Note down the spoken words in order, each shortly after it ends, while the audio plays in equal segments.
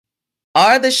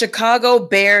Are the Chicago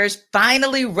Bears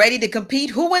finally ready to compete?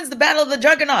 Who wins the battle of the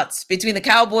juggernauts between the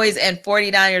Cowboys and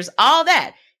 49ers? All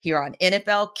that here on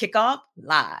NFL Kickoff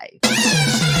Live.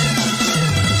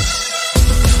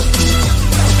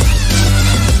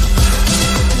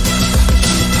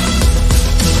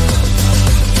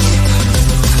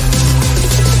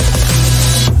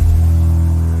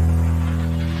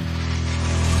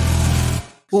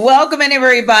 Welcome in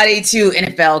everybody to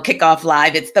NFL Kickoff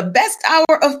Live. It's the best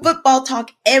hour of football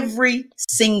talk every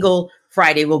single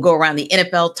Friday. We'll go around the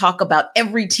NFL, talk about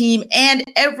every team and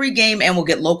every game, and we'll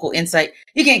get local insight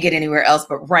you can't get anywhere else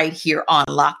but right here on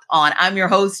Locked On. I'm your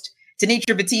host,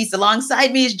 Tanitra Batiste.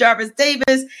 Alongside me is Jarvis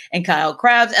Davis and Kyle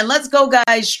Krabs. And let's go,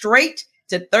 guys, straight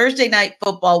to Thursday Night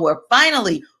Football, where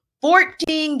finally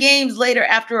 14 games later,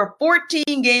 after a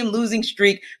 14-game losing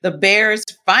streak, the Bears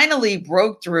finally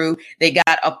broke through. They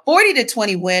got a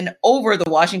 40-20 win over the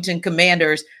Washington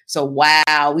Commanders. So,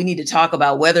 wow, we need to talk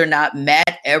about whether or not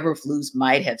Matt Eberflus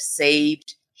might have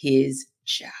saved his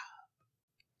job.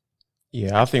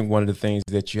 Yeah, I think one of the things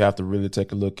that you have to really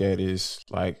take a look at is,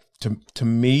 like, to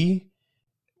me,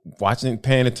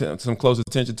 paying some close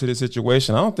attention to the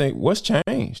situation, I don't think what's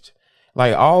changed.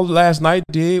 Like, all last night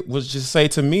did was just say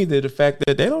to me that the fact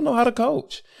that they don't know how to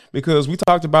coach, because we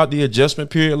talked about the adjustment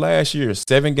period last year,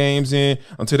 7 games in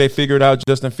until they figured out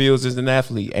Justin Fields is an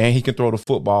athlete and he can throw the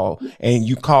football, and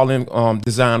you call him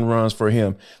design runs for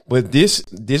him. But this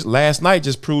last night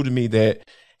just proved to me that,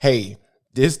 hey,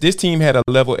 this team had a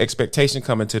level of expectation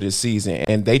coming to this season,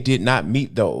 and they did not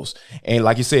meet those. And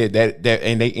like you said, that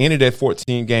and they ended that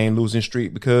 14-game losing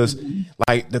streak because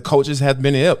like the coaches have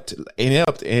been inept,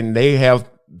 and they have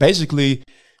basically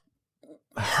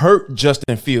hurt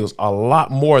Justin Fields a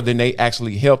lot more than they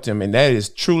actually helped him, and that is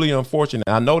truly unfortunate.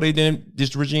 I know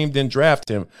this regime didn't draft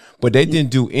him, but they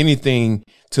didn't do anything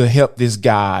to help this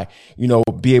guy,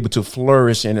 be able to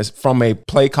flourish, and it's from a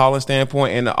play calling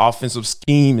standpoint and the offensive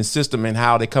scheme and system and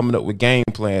how they're coming up with game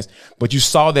plans. But you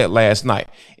saw that last night,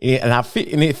 and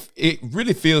it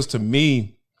really feels to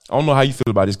me, I don't know how you feel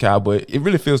about this, Kyle, but it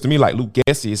really feels to me like Luke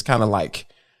Gessie is kind of like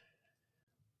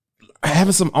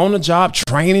having some on-the-job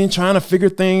training, trying to figure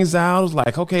things out. I was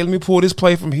like, okay, let me pull this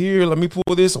play from here. Let me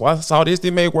pull this. So I saw this.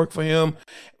 It may work for him,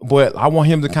 but I want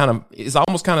him to it's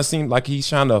almost kind of seemed like he's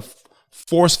trying to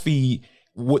force feed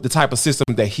what the type of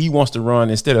system that he wants to run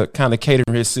instead of kind of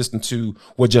catering his system to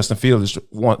what Justin Fields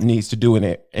needs to do in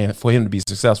it and for him to be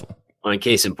successful. On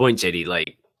case in point, JD,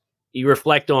 like, you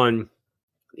reflect on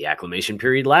the acclimation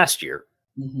period last year,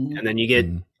 and then you get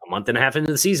a month and a half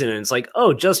into the season, and it's like,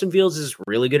 oh, Justin Fields is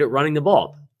really good at running the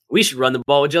ball. We should run the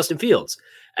ball with Justin Fields.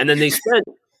 And then they spent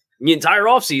the entire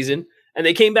offseason, and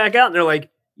they came back out, and they're like,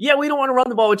 yeah, we don't want to run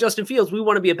the ball with Justin Fields. We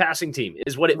want to be a passing team,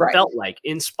 is what it felt like,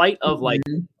 in spite of like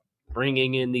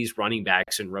bringing in these running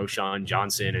backs and Roschon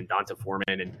Johnson and Donta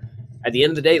Foreman. And at the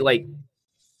end of the day, like,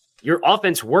 your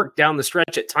offense worked down the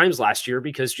stretch at times last year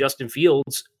because Justin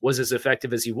Fields was as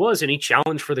effective as he was, and he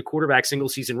challenged for the quarterback single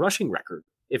season rushing record.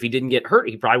 If he didn't get hurt,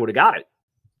 he probably would have got it.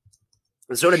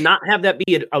 And so to not have that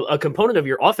be a component of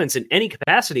your offense in any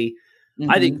capacity,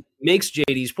 I think makes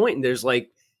JD's point. And there's like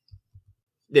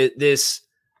this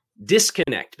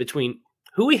disconnect between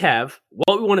who we have,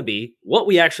 what we want to be, what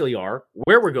we actually are,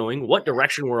 where we're going, what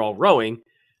direction we're all rowing.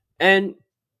 And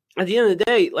at the end of the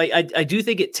day, like, I do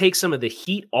think it takes some of the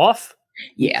heat off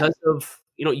because of,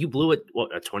 you blew it,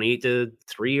 a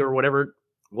 28-3 or whatever it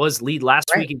was lead last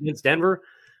week against Denver,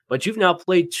 but you've now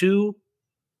played 2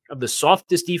 of the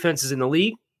softest defenses in the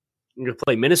league. You're going to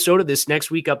play Minnesota this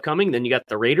next week upcoming. Then you got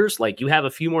the Raiders. Like, you have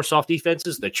a few more soft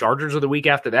defenses. The Chargers are the week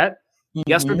after that. You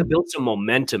got to start to build some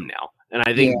momentum now. And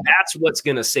I think that's what's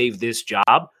going to save this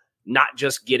job, not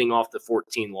just getting off the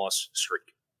 14-loss streak.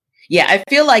 Yeah, I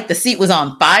feel like the seat was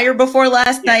on fire before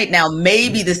last night. Now,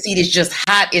 maybe the seat is just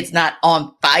hot. It's not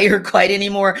on fire quite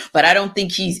anymore, but I don't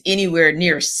think he's anywhere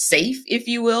near safe, if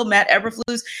you will, Matt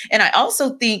Eberflus. And I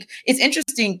also think it's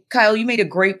interesting, Kyle, you made a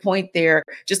great point there,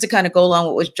 just to kind of go along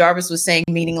with what Jarvis was saying,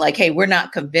 meaning like, hey, we're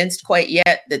not convinced quite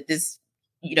yet that this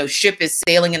ship is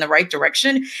sailing in the right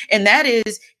direction. And that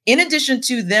is, in addition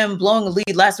to them blowing a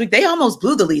lead last week, they almost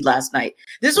blew the lead last night.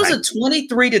 This was a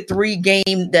 23-3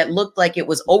 game that looked like it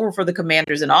was over for the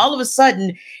Commanders. And all of a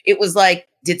sudden it was like,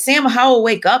 did Sam Howell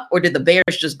wake up, or did the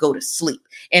Bears just go to sleep?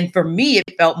 And for me,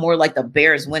 it felt more like the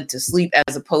Bears went to sleep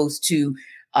as opposed to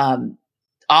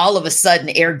all of a sudden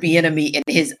Eric Bieniemy and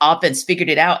his offense figured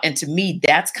it out. And to me,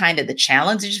 that's kind of the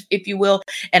challenge, if you will.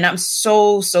 And I'm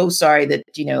so sorry that,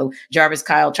 Jarvis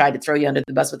Kyle tried to throw you under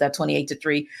the bus with that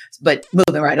 28-3, but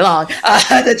moving right along,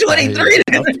 the 23.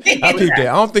 I peeped that.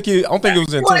 I don't think it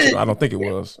was intentional. I don't think it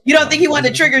was. You don't think he wanted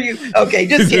to trigger you? Okay,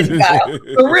 just kidding, Kyle.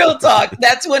 But real talk,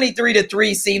 that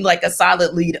 23-3 seemed like a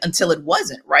solid lead until it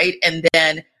wasn't, right? And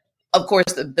then, of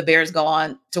course, the Bears go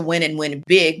on to win and win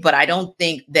big, but I don't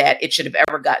think that it should have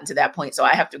ever gotten to that point. So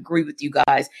I have to agree with you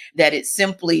guys that it's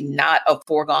simply not a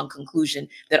foregone conclusion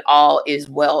that all is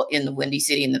well in the Windy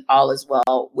City and that all is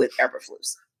well with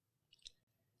Eberflus.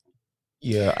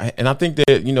 Yeah, and I think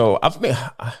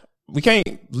that, we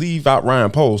can't leave out Ryan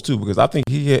Poles too, because I think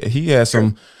he has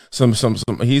some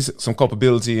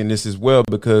culpability in this as well,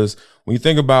 because when you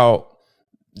think about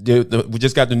we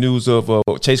just got the news of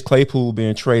Chase Claypool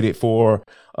being traded for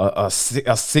a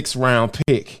 6th-round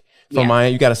pick from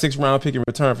Miami. You got a 6th-round pick in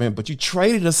return for him, but you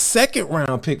traded a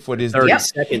 2nd-round pick for this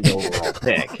 32nd overall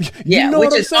pick.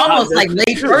 Which is almost like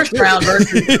late first round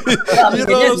versus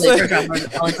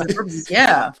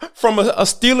from a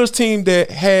Steelers team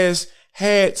that has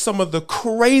had some of the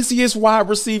craziest wide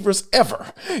receivers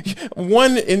ever.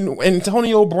 One in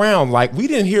Antonio Brown. Like, we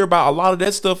didn't hear about a lot of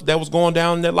that stuff that was going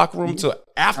down in that locker room until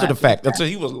after the fact, until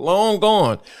he was long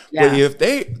gone. Yeah. But if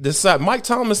they decide, Mike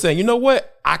Thomas saying, you know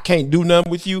what, I can't do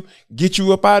nothing with you, get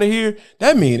you up out of here,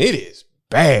 that means it is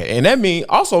bad. And that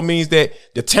also means that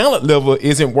the talent level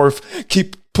isn't worth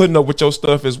keep putting up with your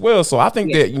stuff as well. So I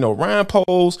think that, Ryan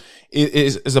Poles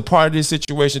is a part of this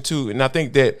situation too. And I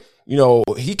think that,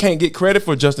 he can't get credit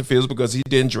for Justin Fields because he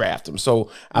didn't draft him. So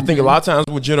I think a lot of times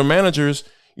with general managers,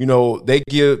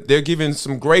 they're giving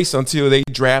some grace until they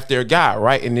draft their guy,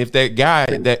 right? And if that guy,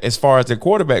 that as far as their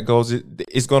quarterback goes,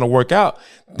 it's going to work out,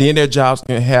 then their job's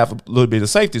going to have a little bit of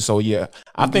safety. So yeah,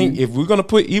 I think if we're going to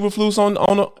put Eberflus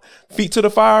on feet to the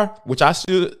fire, which I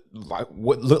should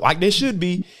look like they should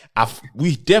be,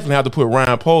 we definitely have to put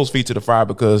Ryan Poles feet to the fire,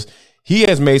 because he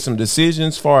has made some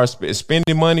decisions as far as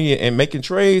spending money and making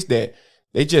trades that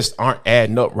they just aren't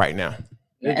adding up right now.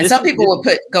 Yeah, and some people will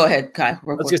go ahead, Kai. I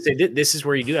was going to say, this is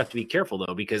where you do have to be careful,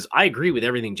 though, because I agree with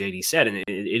everything JD said, and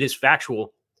it is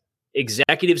factual.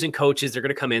 Executives and coaches, they're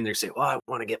going to come in, they're saying, well, I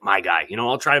want to get my guy.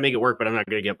 I'll try to make it work, but I'm not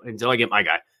going to get until I get my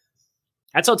guy.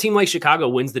 That's how a team like Chicago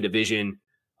wins the division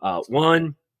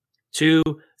 1, 2,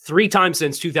 3 times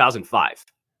since 2005,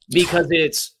 because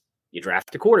it's you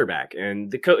draft a quarterback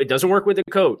and it doesn't work with the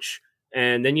coach,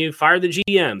 and then you fire the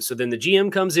GM. So then the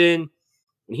GM comes in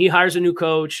and he hires a new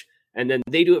coach, and then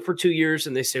they do it for 2 years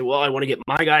and they say, well, I want to get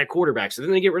my guy a quarterback. So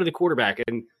then they get rid of the quarterback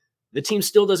and the team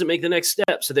still doesn't make the next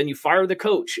step. So then you fire the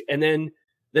coach, and then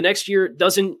the next year it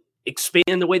doesn't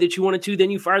expand the way that you want it to. Then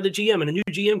you fire the GM, and a new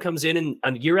GM comes in, and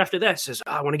a year after that says,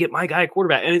 I want to get my guy a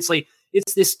quarterback. And it's like,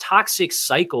 it's this toxic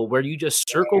cycle where you just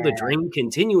circle the drain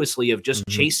continuously of just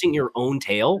chasing your own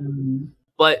tail.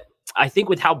 But I think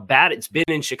with how bad it's been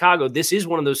in Chicago, this is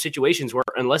one of those situations where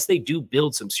unless they do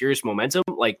build some serious momentum,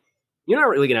 like, you're not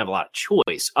really going to have a lot of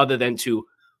choice other than to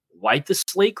wipe the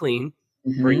slate clean,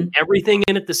 bring everything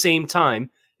in at the same time,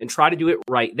 and try to do it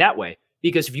right that way.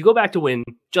 Because if you go back to when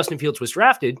Justin Fields was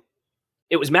drafted,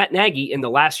 it was Matt Nagy in the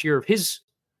last year of his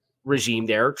regime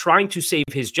there trying to save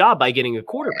his job by getting a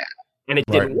quarterback, and it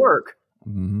didn't work.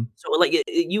 So like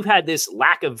you've had this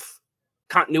lack of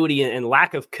continuity and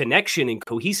lack of connection and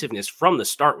cohesiveness from the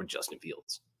start with Justin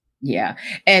Fields. Yeah.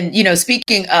 And,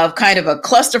 speaking of kind of a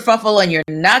clusterfuffle and you're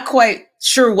not quite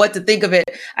sure what to think of it,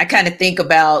 I kind of think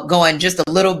about going just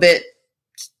a little bit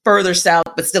further south,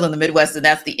 but still in the Midwest, and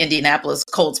that's the Indianapolis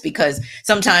Colts, because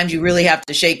sometimes you really have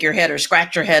to shake your head or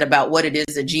scratch your head about what it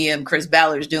is that GM Chris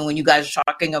Ballard's doing when you guys are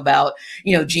talking about,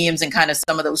 GMs and kind of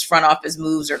some of those front office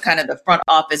moves or kind of the front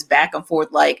office back and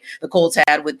forth like the Colts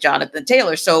had with Jonathan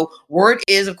Taylor. So word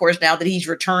is, of course, now that he's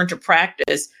returned to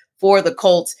practice for the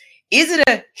Colts. Is it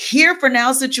a here for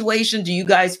now situation? Do you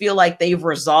guys feel like they've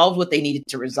resolved what they needed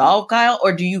to resolve, Kyle?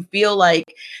 Or do you feel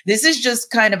like this is just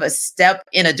kind of a step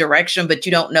in a direction, but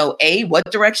you don't know A,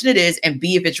 what direction it is, and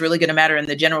B, if it's really going to matter in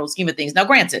the general scheme of things? Now,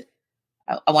 granted,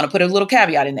 I want to put a little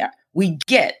caveat in there. We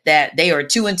get that they are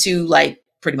 2-2, like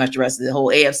pretty much the rest of the whole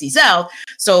AFC South.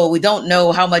 So we don't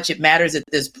know how much it matters at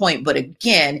this point. But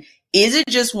again, is it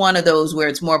just one of those where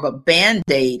it's more of a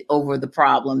Band-Aid over the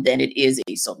problem than it is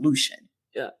a solution?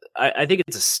 Yeah, I think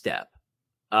it's a step.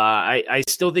 I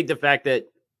still think the fact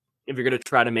that if you're going to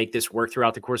try to make this work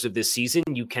throughout the course of this season,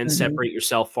 you can separate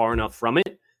yourself far enough from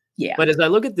it. Yeah. But as I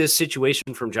look at this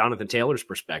situation from Jonathan Taylor's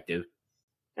perspective,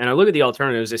 and I look at the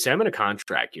alternatives, I say, I'm in a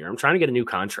contract here. I'm trying to get a new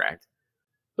contract.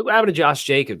 Look what happened to Josh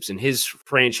Jacobs and his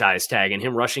franchise tag and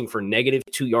him rushing for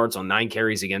 -2 yards on 9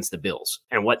 carries against the Bills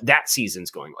and what that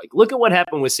season's going like. Look at what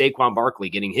happened with Saquon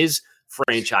Barkley getting his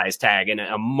franchise tag and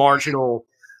a marginal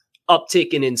uptick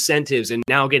in incentives and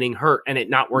now getting hurt and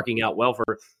it not working out well for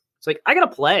her. It's like, I got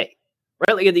to play,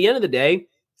 right? Like at the end of the day,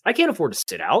 I can't afford to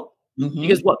sit out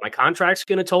because what? My contract's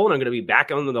going to toll and I'm going to be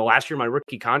back on the last year of my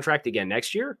rookie contract again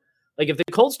next year. Like if the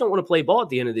Colts don't want to play ball at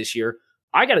the end of this year,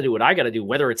 I got to do what I got to do,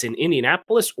 whether it's in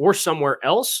Indianapolis or somewhere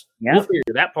else. Yeah. We'll figure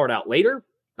that part out later.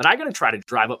 But I got to try to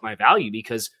drive up my value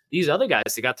because these other guys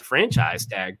that got the franchise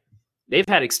tag, they've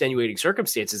had extenuating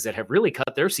circumstances that have really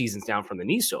cut their seasons down from the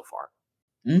knees so far.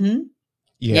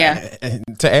 Yeah. And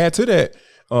to add to that,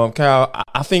 Kyle,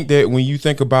 I think that when you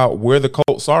think about where the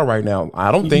Colts are right now,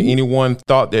 I don't think anyone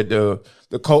thought that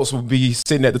the Colts would be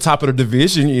sitting at the top of the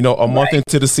division, a month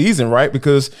into the season, right?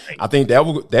 Because I think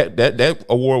that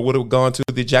award would have gone to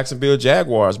the Jacksonville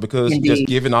Jaguars because just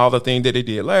given all the things that they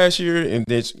did last year and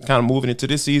then kind of moving into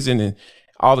this season and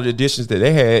all of the additions that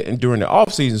they had and during the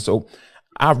offseason. So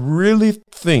I really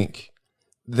think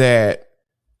that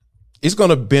it's going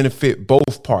to benefit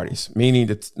both parties, meaning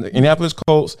the Indianapolis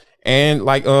Colts and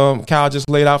like Kyle just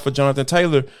laid out for Jonathan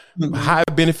Taylor, how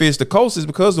it benefits the Colts is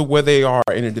because of where they are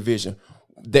in the division.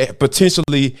 That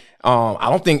potentially, I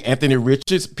don't think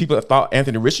people thought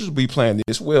Anthony Richards would be playing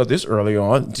this well this early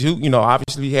on.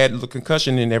 Obviously he had the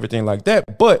concussion and everything like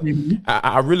that. But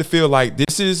I really feel like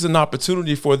this is an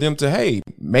opportunity for them to, hey,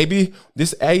 maybe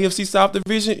this AFC South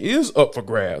division is up for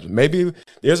grabs. Maybe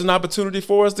there's an opportunity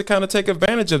for us to kind of take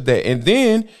advantage of that. And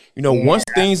then, once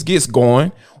things gets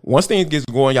going,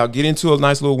 y'all get into a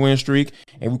nice little win streak,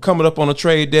 and we're coming up on a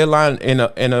trade deadline, and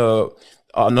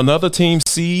another team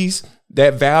sees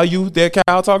that value that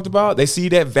Kyle talked about. They see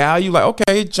that value, like,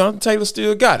 okay, Jonathan Taylor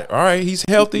still got it. All right, he's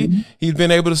healthy. He's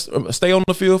been able to stay on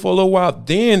the field for a little while.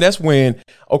 Then that's when,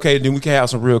 then we can have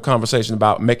some real conversation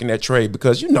about making that trade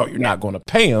because you're not going to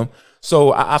pay him.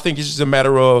 So I think it's just a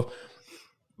matter of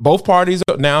both parties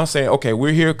are now saying, okay,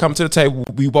 we're here, come to the table.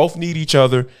 We both need each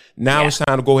other. Now it's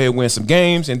time to go ahead and win some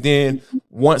games. And then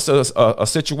once a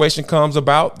situation comes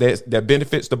about that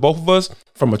benefits the both of us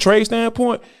from a trade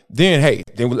standpoint, then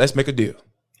let's make a deal.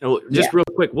 Just real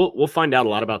quick, we'll find out a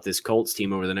lot about this Colts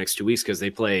team over the next 2 weeks because they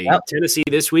play Tennessee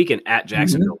this week and at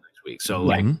Jacksonville next week. So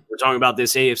we're talking about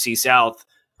this AFC South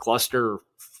cluster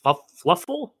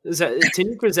fluffle? Is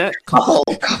that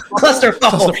cluster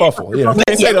fuffle? Yeah,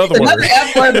 say the other word. Another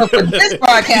F word, but for this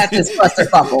broadcast is cluster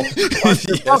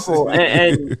fuffle.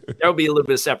 And there will be a little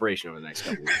bit of separation over the next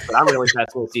couple of weeks. But I'm really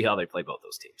excited to see how they play both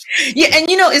those teams. Yeah, and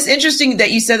it's interesting that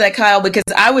you said that, Kyle, because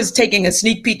I was taking a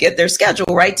sneak peek at their schedule,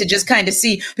 right, to just kind of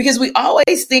see, because we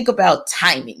always think about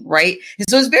timing, right? And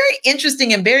so it's very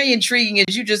interesting and very intriguing,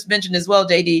 as you just mentioned as well,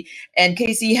 JD and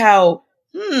Casey, how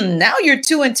now you're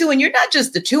 2-2, and you're not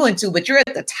just the 2-2, but you're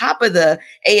at the top of the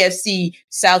AFC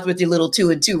South with your little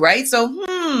 2-2, right? So,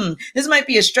 this might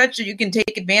be a stretch that you can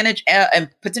take advantage and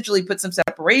potentially put some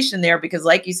separation there because,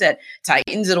 like you said,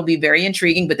 Titans, it'll be very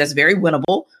intriguing, but that's very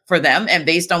winnable for them. And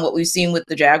based on what we've seen with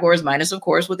the Jaguars, minus, of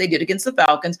course, what they did against the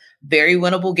Falcons, very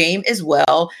winnable game as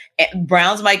well. And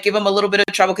Browns might give them a little bit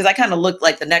of trouble because I kind of look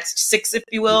like the next 6, if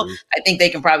you will. I think they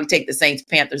can probably take the Saints,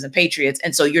 Panthers, and Patriots.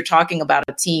 And so you're talking about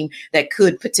a team that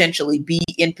could potentially be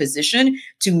in position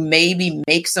to maybe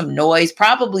make some noise,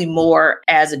 probably more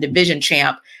as a division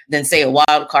champ than, say, a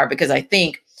wild card, because I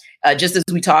think just as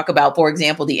we talk about, for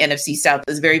example, the NFC South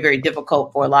is very, very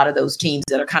difficult for a lot of those teams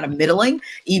that are kind of middling,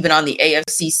 even on the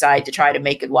AFC side, to try to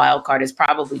make it wild card is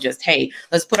probably just, hey,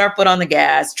 let's put our foot on the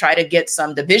gas, try to get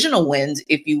some divisional wins,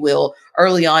 if you will,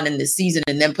 early on in this season,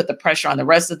 and then put the pressure on the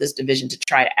rest of this division to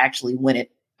try to actually win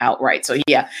it outright. So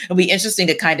it'll be interesting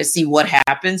to kind of see what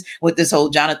happens with this whole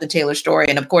Jonathan Taylor story.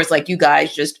 And of course, like you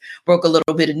guys just broke a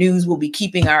little bit of news, we'll be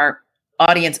keeping our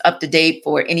audience up to date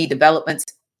for any developments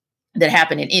that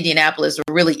happen in Indianapolis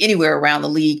or really anywhere around the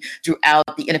league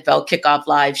throughout the NFL Kickoff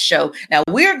Live show. Now,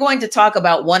 we're going to talk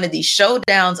about one of these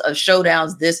showdowns of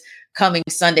showdowns this coming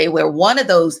Sunday, where one of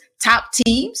those top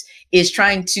teams is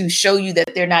trying to show you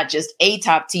that they're not just a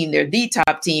top team, they're the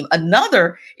top team.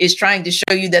 Another is trying to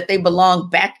show you that they belong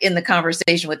back in the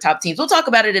conversation with top teams. We'll talk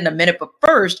about it in a minute, but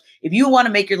first, if you want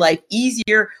to make your life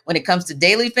easier when it comes to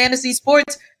daily fantasy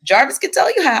sports, Jarvis can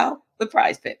tell you how with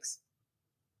Prize Picks.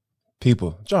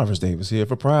 People, Jarvis Davis here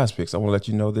for Prize Picks. I want to let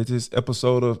you know that this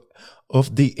episode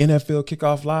of the NFL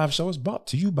Kickoff Live show is brought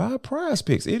to you by Prize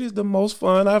Picks. It is the most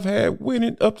fun I've had,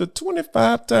 winning up to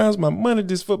 25 times my money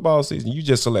this football season. You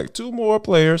just select 2 more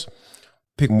players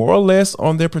pick more or less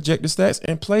on their projected stats,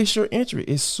 and place your entry.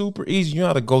 It's super easy. You don't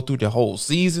have to go through the whole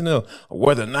season of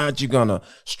whether or not you're going to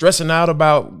stressing out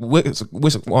about I'm going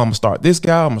to start this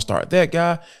guy, I'm going to start that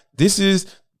guy. This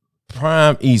is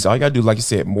prime easy. All you got to do, like you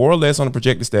said, more or less on the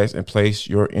projected stats and place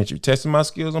your entry. Testing my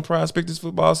skills on Prize Picks this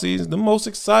football season, the most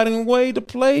exciting way to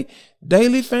play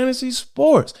daily fantasy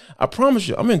sports. I promise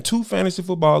you, I'm in 2 fantasy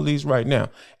football leagues right now,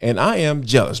 and I am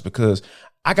jealous because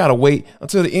I got to wait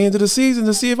until the end of the season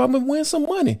to see if I'm going to win some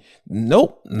money.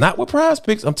 Nope, not with Prize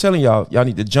Picks. I'm telling y'all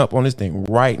need to jump on this thing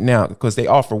right now because they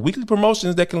offer weekly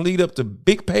promotions that can lead up to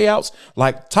big payouts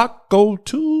like Taco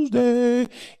Tuesday.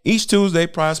 Each Tuesday,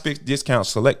 Prize Picks discounts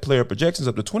select player projections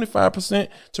up to 25%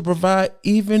 to provide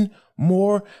even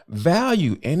more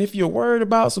value. And if you're worried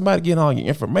about somebody getting all your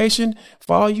information,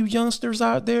 for all you youngsters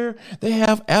out there, they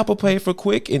have Apple Pay for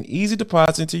quick and easy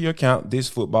deposits into your account this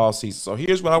football season. So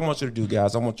here's what I want you to do,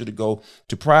 guys. I want you to go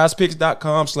to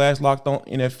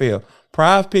prizepicks.com/lockedonnfl,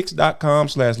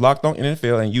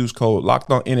 prizepicks.com/lockedonnfl, and use code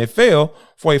lockedonnfl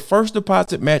for a first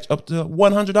deposit match up to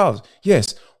 $100.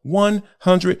 Yes,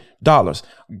 $100.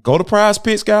 Go to Prize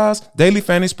Picks, guys. Daily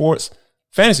fantasy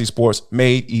sports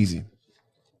made easy.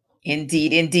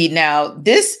 Indeed. Now,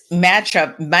 this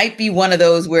matchup might be one of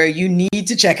those where you need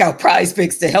to check out Prize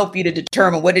Picks to help you to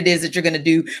determine what it is that you're going to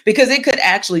do, because it could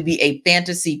actually be a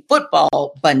fantasy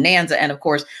football bonanza. And of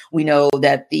course, we know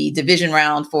that the division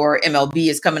round for MLB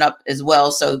is coming up as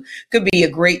well. So could be a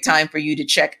great time for you to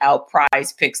check out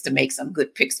Prize Picks to make some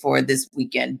good picks for this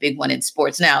weekend. Big one in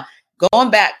sports. Now,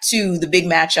 going back to the big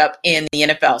matchup in the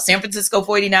NFL, San Francisco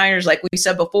 49ers, like we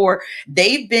said before,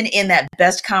 they've been in that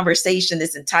best conversation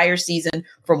this entire season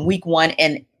from week 1,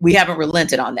 and we haven't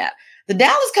relented on that. The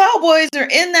Dallas Cowboys are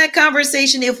in that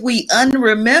conversation if we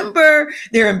unremember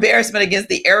their embarrassment against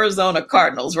the Arizona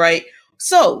Cardinals, right?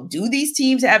 So do these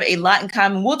teams have a lot in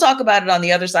common? We'll talk about it on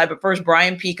the other side. But first,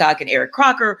 Brian Peacock and Eric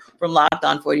Crocker from Locked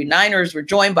On 49ers. We're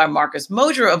joined by Marcus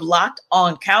Mosher of Locked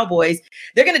On Cowboys.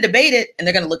 They're going to debate it, and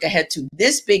they're going to look ahead to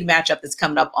this big matchup that's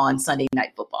coming up on Sunday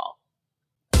Night Football.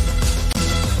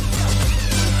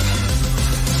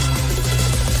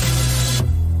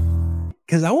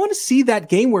 Because I want to see that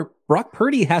game where Brock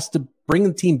Purdy has to bring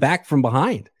the team back from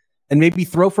behind and maybe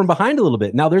throw from behind a little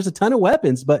bit. Now, there's a ton of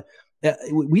weapons, but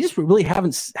we just really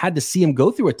haven't had to see him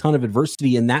go through a ton of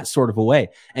adversity in that sort of a way.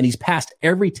 And he's passed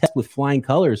every test with flying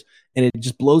colors. And it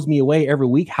just blows me away every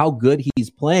week how good he's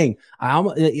playing.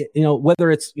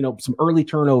 Whether it's, some early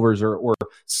turnovers or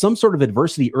some sort of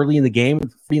adversity early in the game,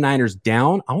 49ers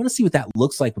down, I want to see what that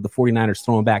looks like with the 49ers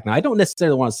throwing back. Now, I don't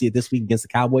necessarily want to see it this week against the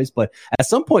Cowboys, but at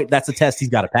some point, that's a test he's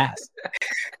got to pass.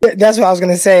 That's what I was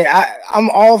going to say. I'm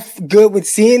all good with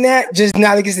seeing that, just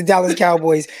not against the Dallas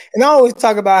Cowboys. And I always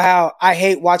talk about how I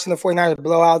hate watching the 49ers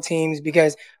blow out teams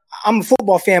because I'm a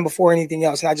football fan before anything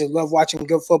else, and I just love watching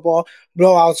good football.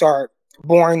 Blowouts are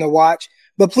boring to watch,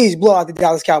 but please blow out the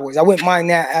Dallas Cowboys. I wouldn't mind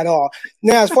that at all.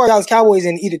 Now, as far as Dallas Cowboys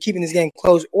and either keeping this game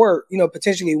close or,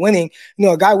 potentially winning,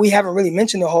 a guy we haven't really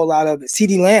mentioned a whole lot of,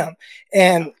 CeeDee Lamb.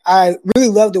 And I really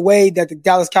love the way that the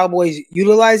Dallas Cowboys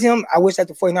utilize him. I wish that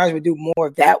the 49ers would do more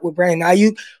of that with Brandon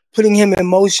Ayuk, putting him in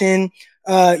motion,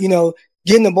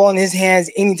 getting the ball in his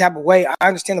hands any type of way. I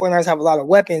understand the 49ers have a lot of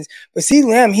weapons, but CeeDee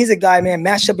Lamb, he's a guy, man,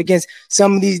 matched up against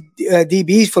some of these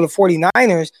DBs for the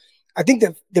 49ers. I think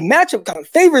the matchup kind of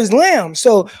favors Lamb.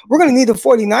 So we're going to need the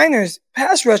 49ers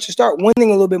pass rush to start winning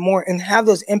a little bit more and have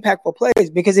those impactful plays,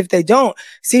 because if they don't,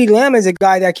 CeeDee Lamb is a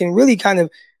guy that can really kind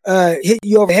of hit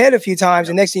you over the head a few times.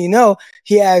 And next thing you know,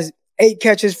 he has 8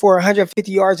 catches for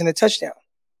 150 yards and a touchdown.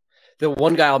 The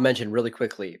one guy I'll mention really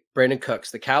quickly, Brandon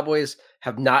Cooks. The Cowboys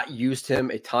have not used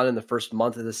him a ton in the first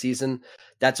month of the season.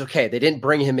 That's okay. They didn't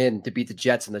bring him in to beat the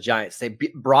Jets and the Giants. They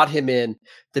brought him in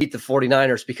to beat the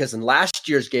 49ers because in last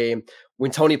year's game, when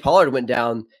Tony Pollard went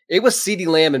down, it was CeeDee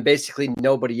Lamb and basically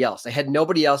nobody else. They had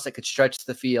nobody else that could stretch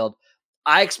the field.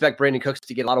 I expect Brandon Cooks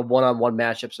to get a lot of one-on-one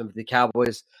matchups with the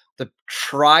Cowboys to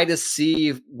try to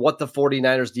see what the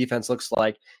 49ers defense looks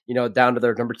like, down to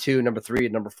their number 2, number 3,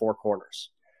 and number 4 corners.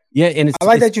 Yeah, and I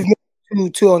like that you've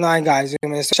mentioned 209 guys.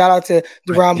 So shout out to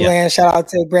DeRon Bland, shout out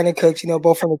to Brandon Cooks,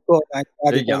 both from the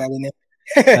 209.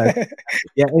 And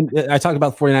I talked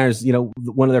about the 49ers,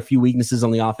 one of their few weaknesses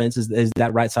on the offense is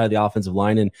that right side of the offensive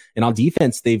line. And on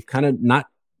defense, they've kind of not,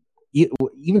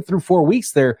 even through 4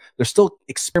 weeks, they're still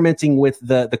experimenting with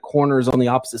the corners on the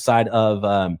opposite side of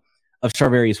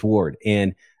Charvarius Ward.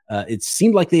 And it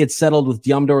seemed like they had settled with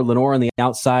Deommodore Lenoir on the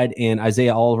outside and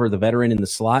Isaiah Oliver, the veteran, in the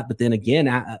slot. But then again,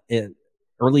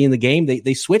 early in the game,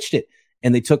 they switched it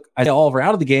and they took Isaiah Oliver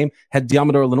out of the game, had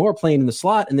Deommodore Lenoir playing in the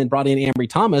slot, and then brought in Ambry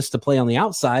Thomas to play on the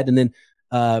outside. And then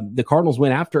the Cardinals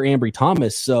went after Ambry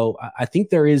Thomas. So I think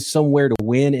there is somewhere to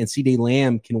win, and CeeDee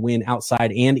Lamb can win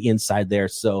outside and inside there.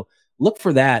 So look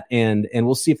for that, and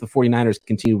we'll see if the 49ers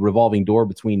continue revolving door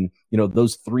between,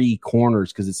 those three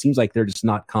corners, because it seems like they're just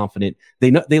not confident.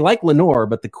 They like Lenore,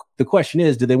 but the question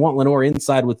is, do they want Lenore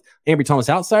inside with Ambry Thomas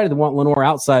outside, or do they want Lenore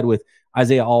outside with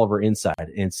Isaiah Oliver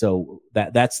inside? And so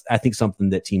that's, I think,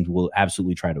 something that teams will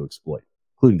absolutely try to exploit,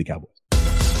 including the Cowboys.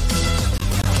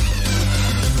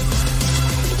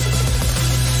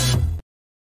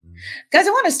 Guys,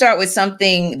 I want to start with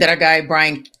something that our guy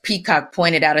Brian Peacock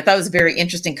pointed out. I thought it was a very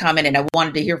interesting comment, and I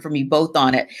wanted to hear from you both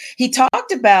on it. He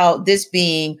talked about this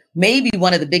being maybe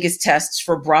one of the biggest tests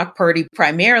for Brock Purdy,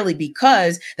 primarily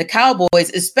because the Cowboys,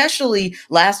 especially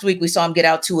last week, we saw him get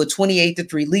out to a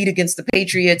 28-3 lead against the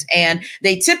Patriots, and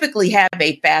they typically have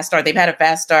a fast start. They've had a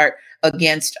fast start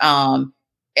against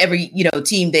every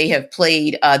team they have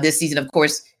played this season, of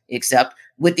course,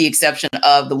 with the exception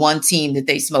of the one team that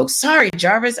they smoked. Sorry,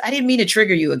 Jarvis, I didn't mean to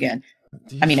trigger you again.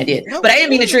 I mean, I did, but I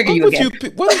didn't mean to trigger you again.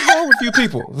 What is wrong with you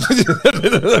people?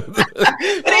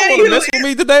 Y'all mess with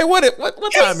me today? What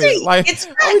time is it? Like, it's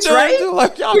facts, right?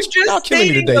 Y'all killing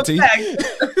me today, T.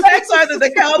 The facts are that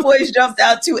the Cowboys jumped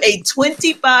out to a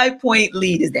 25-point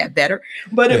lead. Is that better?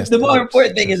 But yes, the more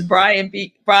important thing is Brian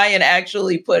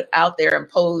actually put out there and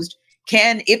posed,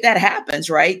 if that happens,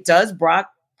 right, does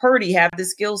Brock Purdy have the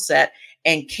skill set?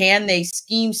 And can they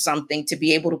scheme something to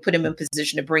be able to put him in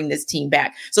position to bring this team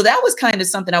back? So that was kind of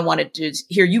something I wanted to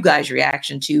hear you guys'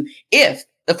 reaction to if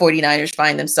the 49ers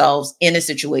find themselves in a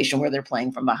situation where they're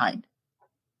playing from behind.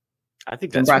 I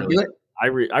think that's I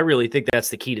really think that's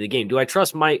the key to the game. Do I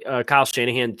trust Kyle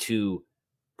Shanahan to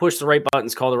push the right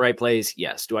buttons, call the right plays?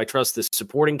 Yes. Do I trust the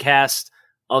supporting cast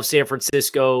of San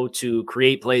Francisco to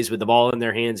create plays with the ball in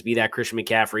their hands, be that Christian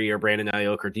McCaffrey or Brandon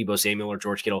Ayuk or Deebo Samuel or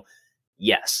George Kittle?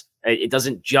 Yes. It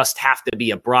doesn't just have to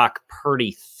be a Brock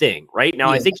Purdy thing, right?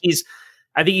 Now, yeah. I think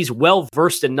he's well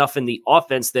versed enough in the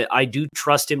offense that I do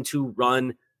trust him to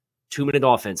run 2-minute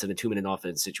offense in a 2-minute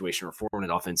offense situation or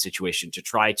 4-minute offense situation to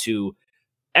try to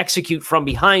execute from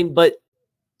behind. But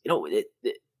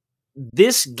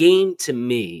this game, to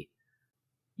me,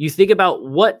 you think about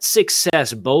what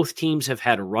success both teams have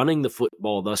had running the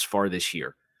football thus far this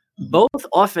year. Both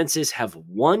offenses have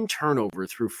 1 turnover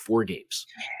through 4 games.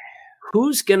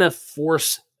 Who's going to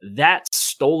force that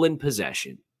stolen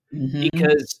possession? Mm-hmm.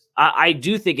 Because I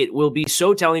do think it will be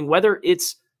so telling, whether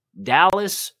it's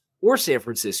Dallas or San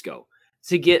Francisco,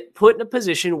 to get put in a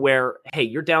position where, hey,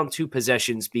 you're down 2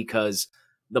 possessions because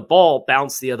the ball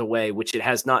bounced the other way, which it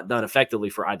has not done effectively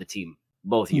for either team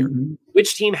both year. Mm-hmm.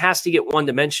 Which team has to get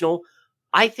one-dimensional?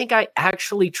 I think I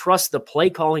actually trust the play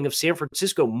calling of San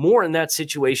Francisco more in that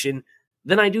situation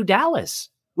than I do Dallas.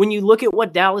 When you look at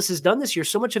what Dallas has done this year,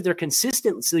 so much of their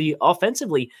consistency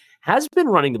offensively has been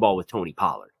running the ball with Tony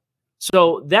Pollard.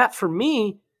 So that, for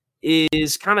me,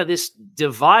 is kind of this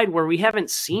divide where we haven't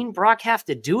seen Brock have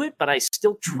to do it, but I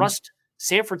still trust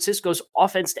San Francisco's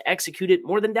offense to execute it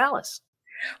more than Dallas.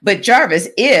 But Jarvis,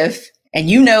 and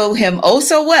you know him oh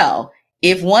so well,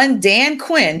 if one Dan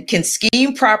Quinn can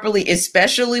scheme properly,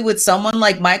 especially with someone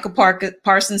like Michael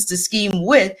Parsons to scheme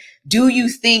with, do you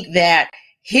think that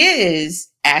his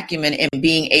acumen in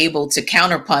being able to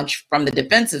counterpunch from the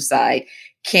defensive side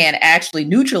can actually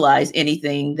neutralize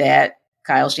anything that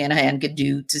Kyle Shanahan could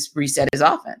do to reset his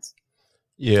offense?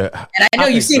 Yeah. And I know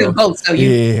you've seen them both. So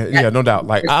yeah, no doubt.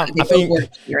 Like, I think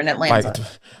you're in Atlanta. Like,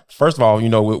 first of all,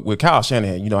 with Kyle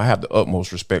Shanahan, I have the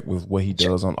utmost respect with what he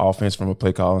does on offense from a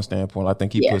play calling standpoint. I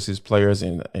think he puts his players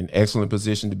in an excellent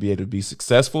position to be able to be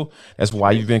successful. That's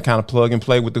why you've been kind of plug and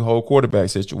play with the whole quarterback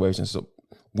situation. So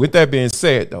with that being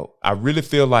said, though, I really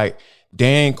feel like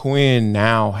Dan Quinn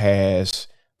now has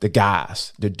the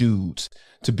guys, the dudes,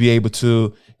 to be able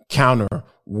to counter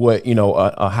what,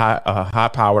 a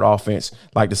high-powered offense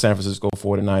like the San Francisco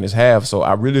 49ers have. So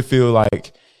I really feel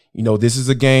like, this is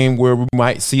a game where we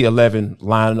might see 11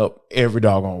 lining up every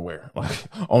doggone where, like,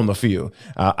 on the field.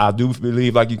 I do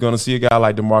believe like you're going to see a guy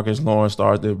like DeMarcus Lawrence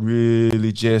start to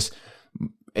really just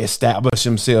establish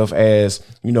himself as,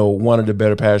 one of the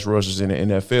better pass rushers in the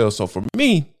NFL. So for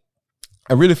me,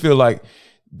 I really feel like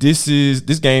this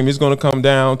game is going to come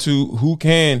down to who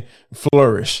can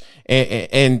flourish.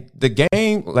 And the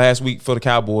game last week for the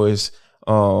Cowboys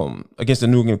against the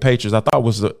New England Patriots, I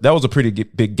thought that was a pretty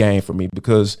big game for me,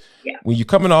 because when you're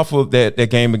coming off of that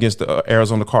game against the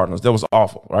Arizona Cardinals, that was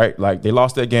awful, right? Like, they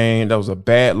lost that game. That was a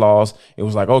bad loss. It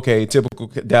was like, okay, typical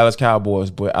Dallas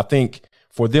Cowboys. But I think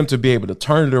for them to be able to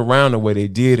turn it around the way they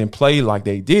did and play like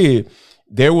they did,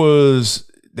 there was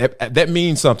that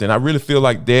means something. I really feel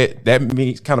like that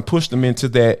means kind of pushed them into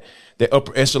that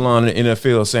upper echelon in the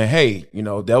NFL, saying, hey,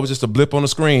 that was just a blip on the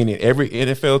screen, and every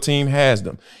NFL team has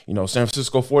them. San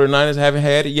Francisco 49ers haven't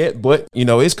had it yet, but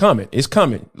it's coming. It's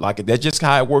coming. Like, that's just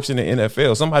how it works in the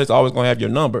NFL. Somebody's always going to have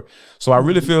your number. So I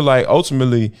really feel like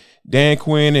ultimately Dan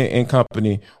Quinn and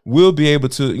company will be able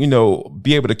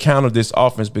to counter this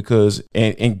offense because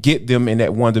and get them in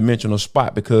that one-dimensional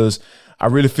spot, because I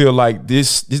really feel like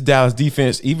this Dallas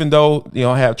defense, even though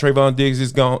have Trayvon Diggs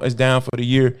is down for the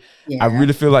year, I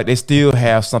really feel like they still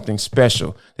have something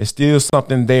special. There's still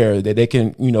something there that they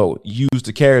can use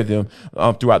to carry them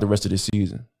throughout the rest of the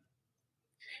season.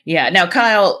 Yeah. Now,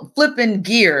 Kyle, flipping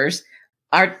gears,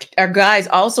 our guys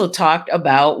also talked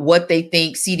about what they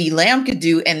think CeeDee Lamb could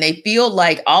do, and they feel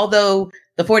like although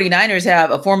the 49ers have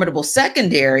a formidable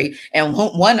secondary, and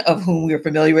one of whom we're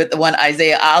familiar with, the one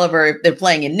Isaiah Oliver, if they're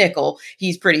playing in nickel,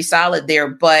 he's pretty solid there.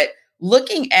 But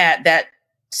looking at that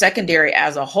secondary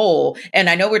as a whole, and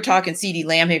I know we're talking CeeDee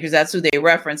Lamb here because that's who they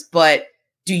reference, but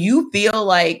do you feel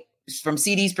like from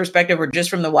CeeDee's perspective or just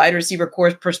from the wide receiver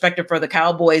core perspective for the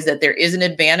Cowboys that there is an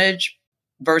advantage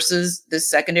versus this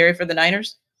secondary for the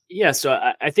Niners? Yeah, so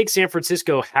I think San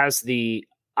Francisco has the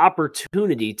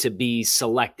opportunity to be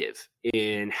selective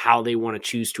in how they want to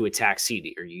choose to attack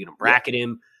CeeDee. Are you going to bracket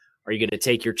him? Are you going to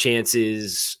take your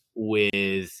chances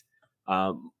with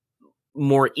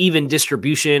more even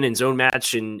distribution and zone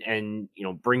match and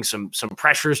bring some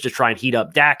pressures to try and heat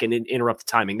up Dak and interrupt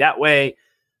the timing that way?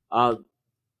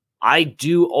 I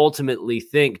do ultimately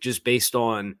think, just based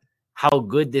on how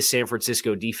good this San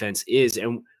Francisco defense is,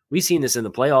 and we've seen this in the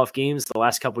playoff games the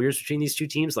last couple of years between these two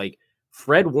teams, like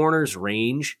Fred Warner's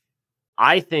range,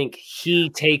 I think he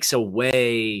takes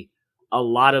away a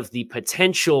lot of the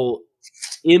potential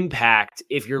impact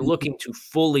if you're looking to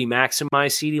fully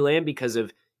maximize CeeDee Lamb because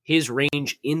of his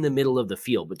range in the middle of the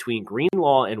field between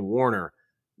Greenlaw and Warner.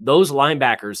 Those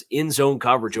linebackers in zone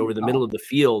coverage over the middle of the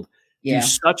field do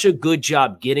such a good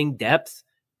job getting depth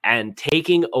and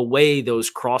taking away those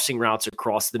crossing routes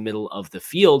across the middle of the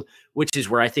field, which is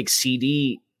where I think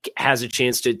CeeDee has a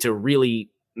chance to really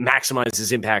maximize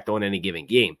his impact on any given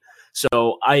game.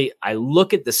 So I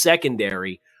look at the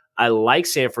secondary. I like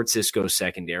San Francisco's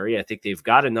secondary. I think they've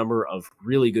got a number of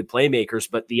really good playmakers,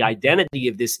 but the identity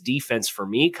of this defense for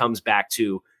me comes back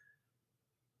to,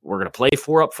 we're going to play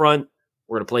 4 up front.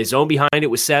 We're going to play zone behind it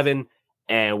with 7.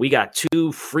 And we got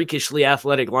 2 freakishly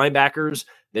athletic linebackers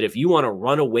that if you want to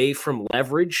run away from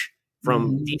leverage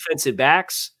from defensive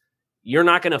backs, you're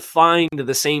not going to find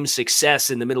the same success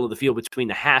in the middle of the field between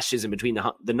the hashes and between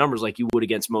the numbers like you would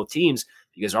against most teams,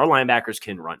 because our linebackers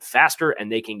can run faster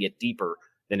and they can get deeper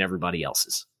than everybody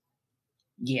else's.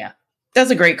 Yeah,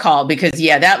 that's a great call because,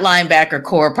 that linebacker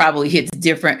core probably hits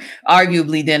different,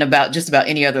 arguably, than just about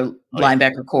any other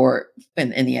linebacker core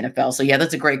in the NFL. So,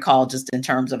 that's a great call just in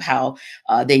terms of how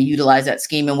they utilize that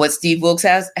scheme and what Steve Wilks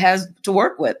has to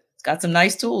work with. It's got some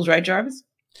nice tools, right, Jarvis?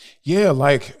 Yeah,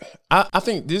 like I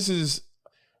think this is,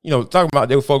 talking about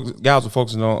guys were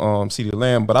focusing on CeeDee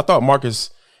Lamb, but I thought Marcus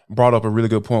brought up a really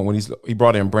good point when he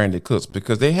brought in Brandon Cooks,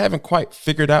 because they haven't quite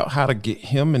figured out how to get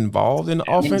him involved in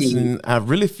the offense. Indeed. And I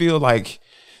really feel like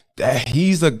that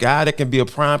he's a guy that can be a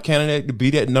prime candidate to be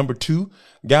that number 2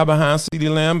 guy behind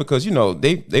CeeDee Lamb, because,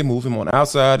 they move him on the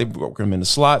outside, they work him in the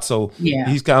slot. So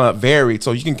he's kind of varied.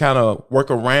 So you can kind of work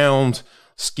around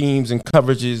schemes and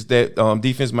coverages that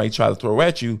defense might try to throw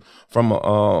at you from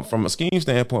a scheme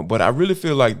standpoint. But I really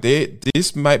feel like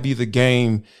this might be the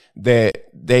game that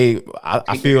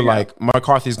I feel like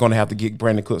McCarthy is going to have to get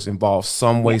Brandon Cooks involved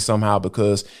some way, somehow,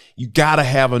 because you got to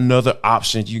have another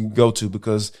option you can go to,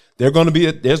 because there's going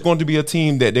to be a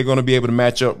team that they're going to be able to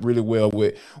match up really well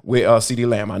with CeeDee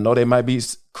Lamb. I know they might be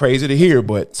crazy to hear,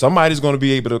 but somebody's going to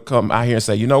be able to come out here and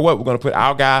say, you know what, we're going to put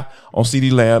our guy on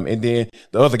CeeDee Lamb, and then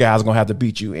the other guy's going to have to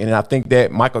beat you. And I think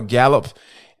that Michael Gallup,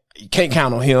 you can't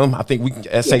count on him. I think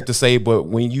that's safe to say. But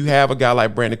when you have a guy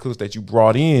like Brandon Cooks that you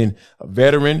brought in, a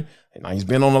veteran, and he's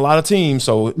been on a lot of teams,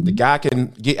 so the guy can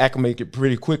get acclimated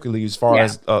pretty quickly as far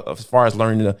as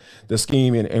learning the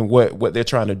scheme and what they're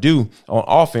trying to do on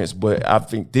offense. But I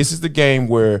think this is the game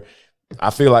where I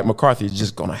feel like McCarthy is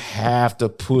just going to have to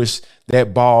push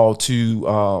that ball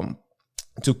to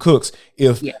Cooks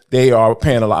if they are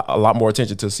paying a lot more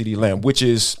attention to CeeDee Lamb, which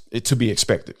is to be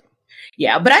expected.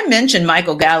 Yeah, but I mentioned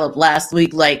Michael Gallup last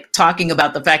week, talking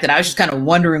about the fact that I was just kind of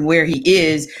wondering where he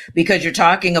is, because you're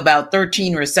talking about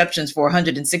 13 receptions for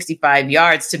 165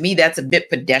 yards. To me, that's a bit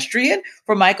pedestrian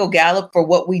for Michael Gallup for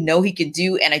what we know he can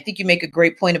do. And I think you make a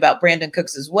great point about Brandon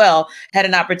Cooks as well. Had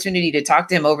an opportunity to talk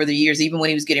to him over the years, even when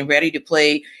he was getting ready to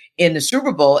play in the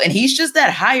Super Bowl. And he's just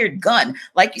that hired gun.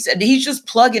 Like you said, he's just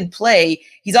plug and play.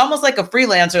 He's almost like a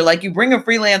freelancer. Like you bring a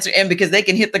freelancer in because they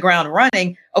can hit the ground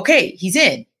running. Okay, he's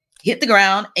in. Hit the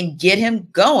ground and get him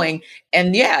going.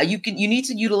 And yeah, you need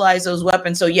to utilize those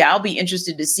weapons. So yeah, I'll be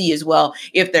interested to see as well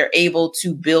if they're able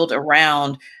to build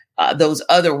around those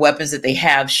other weapons that they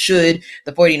have, should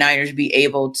the 49ers be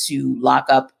able to lock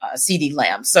up CeeDee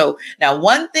Lamb. So now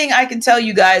one thing I can tell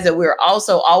you guys that we're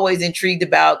also always intrigued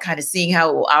about, kind of seeing how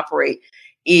it will operate,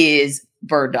 is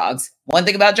bird dogs. One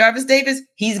thing about Jarvis Davis,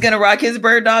 he's going to rock his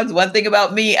bird dogs. One thing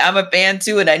about me, I'm a fan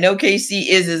too, and I know KC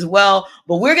is as well.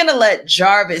 But we're going to let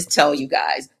Jarvis tell you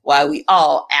guys why we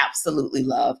all absolutely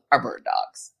love our bird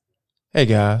dogs. Hey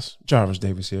guys, Jarvis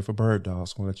Davis here for Bird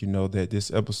Dogs. I want to let you know that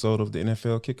this episode of the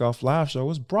NFL Kickoff Live Show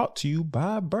is brought to you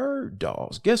by Bird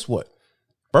Dogs. Guess what?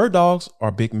 Bird Dogs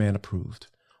are big man approved.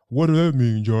 What does that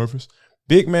mean, Jarvis?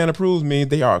 Big man approved means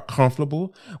they are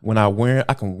comfortable. When I wear them,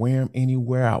 I can wear them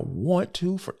anywhere I want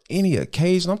to for any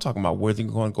occasion. I'm talking about whether you're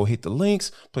going to go hit the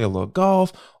links, play a little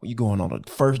golf, or you're going on a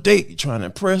first date, you're trying to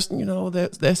impress,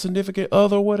 that significant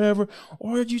other or whatever,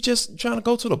 or you just trying to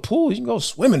go to the pool. You can go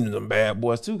swimming in them bad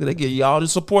boys too, because they give you all the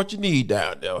support you need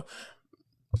down there.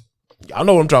 Y'all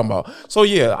know what I'm talking about. So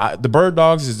yeah, the Bird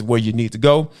Dogs is where you need to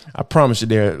go. I promise you,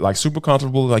 they're like super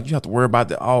comfortable. Like you have to worry about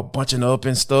the all bunching up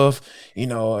and stuff,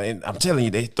 and I'm telling you,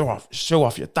 they show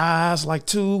off your thighs like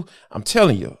too. I'm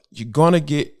telling you, you're gonna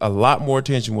get a lot more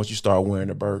attention once you start wearing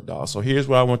the Bird Dogs. So here's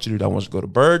what I want you to do. I want you to go to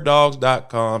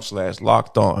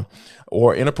birddogs.com/lockedon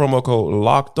or enter promo code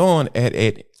locked on at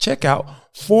checkout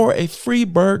for a free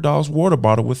Bird Dogs water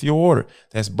bottle with your order.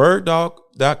 That's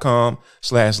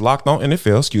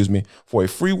birddog.com/LockedOnNFL, for a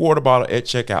free water bottle at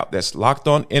checkout. That's Locked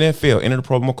On NFL. Enter the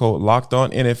promo code Locked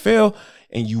On NFL,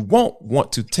 and you won't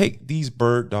want to take these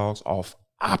Bird Dogs off.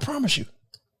 I promise you.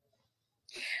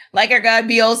 Like our guy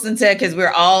B. Olsen said, because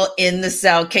we're all in the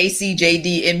South, KC,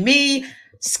 JD, and me.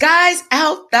 Skies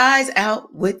out, thighs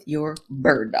out with your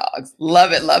bird dogs.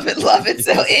 Love it, love it, love it.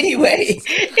 So anyway,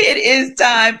 it is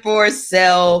time for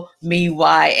Sell Me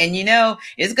Why. And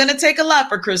it's going to take a lot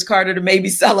for Chris Carter to maybe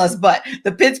sell us, but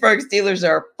the Pittsburgh Steelers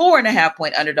are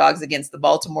 4.5-point underdogs against the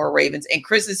Baltimore Ravens. And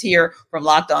Chris is here from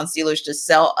Locked On Steelers to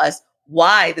sell us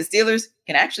why the Steelers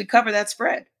can actually cover that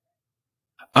spread.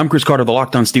 I'm Chris Carter of the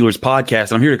Locked On Steelers podcast,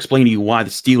 and I'm here to explain to you why the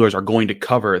Steelers are going to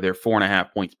cover their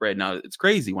 4.5-point spread. Now, it's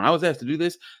crazy. When I was asked to do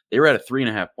this, they were at a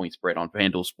 3.5-point spread on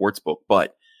FanDuel Sportsbook,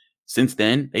 but since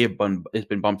then, it's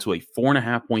been bumped to a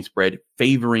 4.5-point spread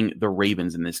favoring the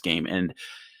Ravens in this game. And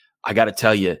I got to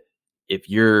tell you, if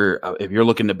you're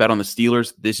looking to bet on the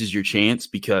Steelers, this is your chance,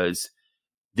 because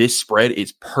this spread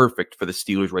is perfect for the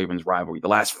Steelers-Ravens rivalry. The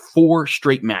last 4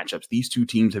 straight matchups, these two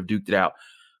teams have duked it out.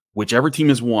 Whichever team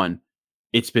has won,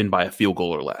 it's been by a field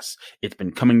goal or less. It's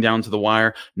been coming down to the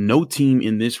wire. No team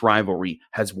in this rivalry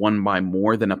has won by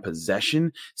more than a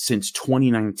possession since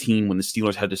 2019, when the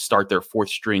Steelers had to start their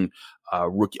 4th-string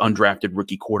undrafted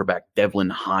rookie quarterback Devlin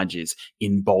Hodges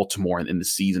in Baltimore in the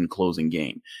season-closing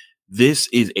game. This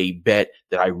is a bet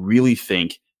that I really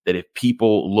think that if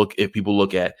people look at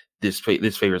this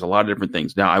favors a lot of different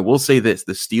things. Now, I will say this: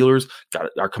 the Steelers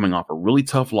are coming off a really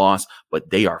tough loss,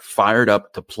 but they are fired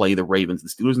up to play the Ravens. The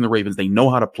Steelers and the Ravens, they know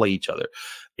how to play each other.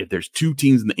 If there's two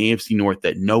teams in the AFC North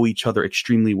that know each other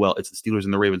extremely well, it's the Steelers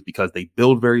and the Ravens, because they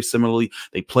build very similarly,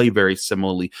 they play very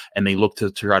similarly, and they look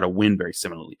to try to win very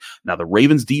similarly. Now, the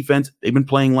Ravens defense, they've been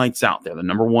playing lights out. They're the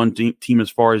number 1 team as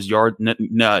far as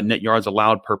net yards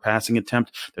allowed per passing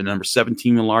attempt. They're the number 7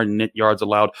 team in net yards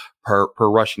allowed per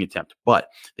rushing attempt. But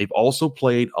they've also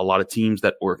played a lot of teams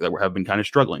that have been kind of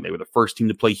struggling. They were the first team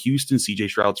to play Houston, CJ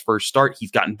Stroud's first start.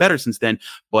 He's gotten better since then,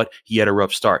 but he had a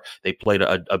rough start. They played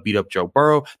a beat up Joe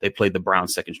Burrow. They played the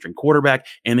Browns' 2nd-string quarterback,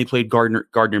 and they played Gardner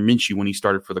Minshew when he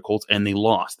started for the Colts, and they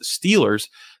lost. The Steelers,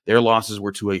 their losses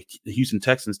were to the Houston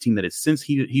Texans team that has since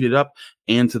heated up,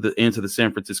 and to the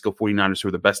San Francisco 49ers, who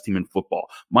are the best team in football.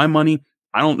 My money,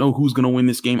 I don't know who's going to win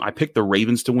this game. I picked the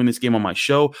Ravens to win this game on my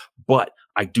show, but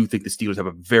I do think the Steelers have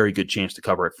a very good chance to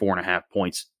cover at 4.5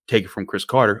 points. Take it from Chris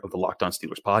Carter of the Locked On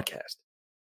Steelers podcast.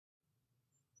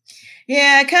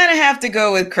 Yeah, I kind of have to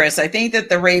go with Chris. I think that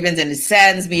the Ravens, and it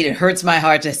saddens me, it hurts my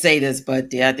heart to say this,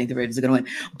 but yeah, I think the Ravens are going to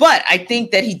win. But I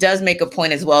think that he does make a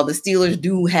point as well. The Steelers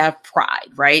do have pride,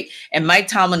 right? And Mike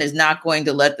Tomlin is not going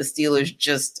to let the Steelers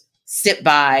just sit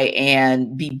by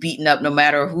and be beaten up no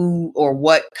matter who or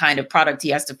what kind of product he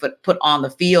has to put on the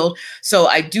field. So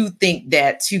I do think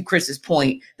that, to Chris's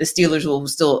point, the Steelers will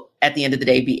still, at the end of the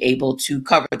day, be able to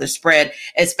cover the spread,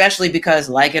 especially because,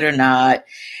 like it or not,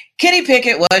 Kenny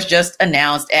Pickett was just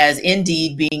announced as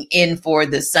indeed being in for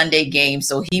the Sunday game,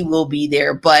 so he will be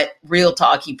there. But real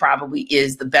talk, he probably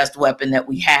is the best weapon that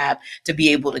we have to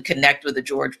be able to connect with the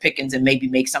George Pickens and maybe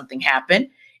make something happen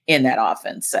in that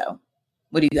offense. So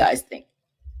what do you guys think?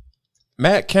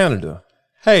 Matt Canada.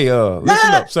 Hey,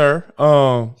 listen up, sir.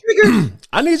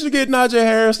 I need you to get Najee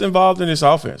Harris involved in this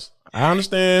offense. I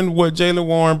understand what Jaylen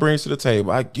Warren brings to the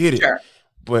table. I get it. Sure.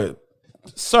 But,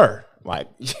 sir, like,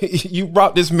 you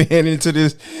brought this man into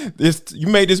this, you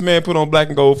made this man put on black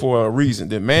and gold for a reason.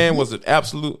 The man was an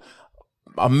absolute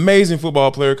amazing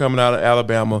football player coming out of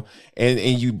Alabama, and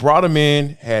you brought him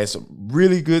in, had some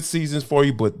really good seasons for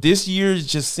you, but this year it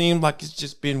just seemed like it's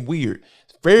just been weird.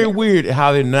 Very weird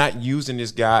how they're not using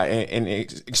this guy and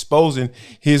exposing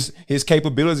his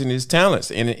capabilities and his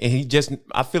talents. And he just,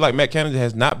 I feel like Matt Canada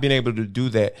has not been able to do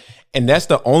that. And that's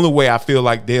the only way I feel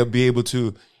like they'll be able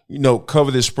to, cover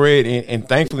the spread. And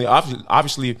thankfully,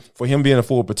 obviously, for him being a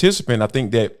full participant, I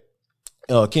think that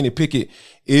Kenny Pickett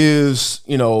is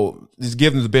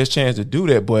giving him the best chance to do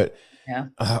that. But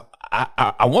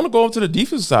I want to go up to the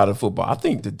defensive side of football. I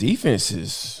think the defense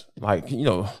is like,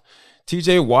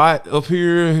 TJ Watt up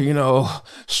here,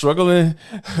 struggling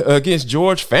against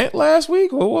George Fant last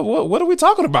week. What are we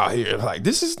talking about here? Like,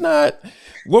 this is not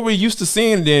what we're used to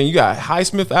seeing. Then you got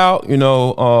Highsmith out,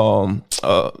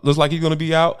 looks like he's going to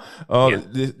be out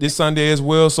this Sunday as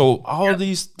well. So all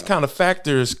these kind of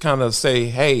factors kind of say,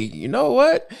 hey, you know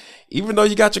what? Even though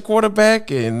you got your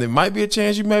quarterback and there might be a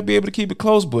chance you might be able to keep it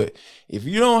close, but if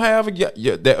you don't have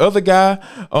that other guy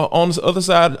on the other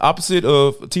side, opposite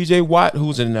of TJ Watt,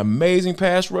 who's an amazing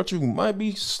pass rusher who might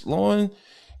be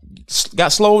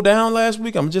got slowed down last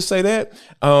week, I'm just say that.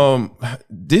 I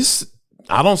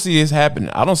don't see this happening.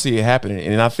 I don't see it happening.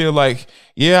 And I feel like,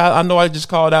 I know I just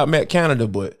called out Matt Canada,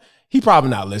 but he probably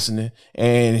not listening,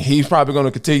 and he's probably going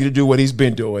to continue to do what he's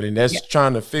been doing, and that's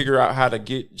trying to figure out how to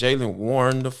get Jaylen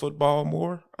Warren the football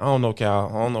more. I don't know, Cal.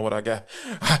 I don't know what I got.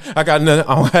 I got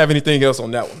nothing. I don't have anything else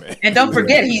on that one, man. And don't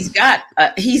forget, he's got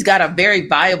a very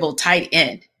viable tight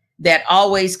end that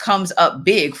always comes up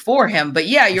big for him. But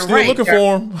you're still right. looking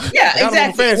for him. Yeah,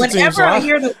 exactly. Whenever I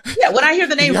hear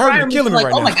the name Fryer, I'm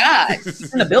like, oh my God,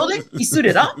 he's in the building. He's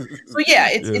suited up. So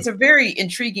it's a very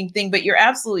intriguing thing. But you're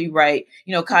absolutely right.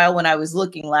 Kyle, when I was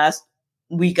looking last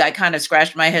week, I kind of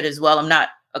scratched my head as well. I'm not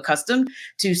accustomed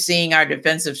to seeing our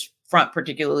defensive front,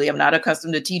 particularly. I'm not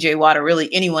accustomed to TJ Watt or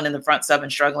really anyone in the front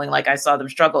seven struggling like I saw them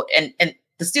struggle. And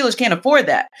the Steelers can't afford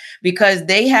that because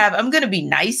they have, I'm going to be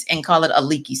nice and call it a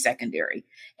leaky secondary.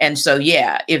 And so,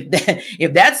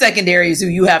 if that secondary is who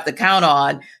you have to count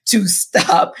on to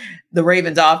stop the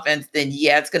Ravens offense, then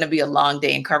it's going to be a long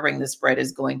day, and covering the spread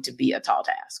is going to be a tall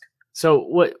task. So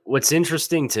what's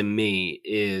interesting to me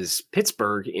is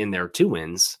Pittsburgh in their 2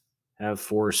 wins have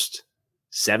forced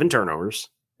 7 turnovers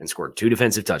and scored 2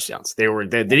 defensive touchdowns.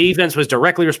 The defense was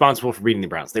directly responsible for beating the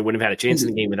Browns. They wouldn't have had a chance in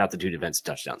the game without the 2 defensive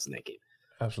touchdowns in that game.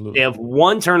 Absolutely. They have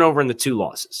 1 turnover in the 2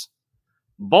 losses.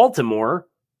 Baltimore,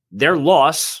 their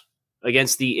loss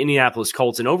against the Indianapolis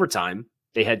Colts in overtime,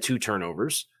 they had 2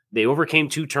 turnovers. They overcame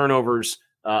 2 turnovers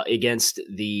against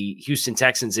the Houston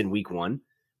Texans in week 1,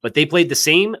 but they played the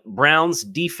same Browns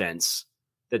defense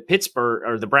that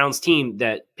the Browns team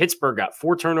that Pittsburgh got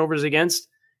 4 turnovers against,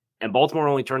 and Baltimore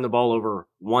only turned the ball over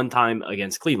 1 time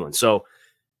against Cleveland. So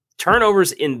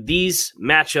turnovers in these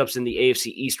matchups in the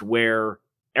AFC East where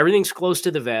everything's close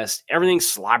to the vest, everything's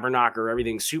slobber knocker,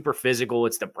 everything's super physical.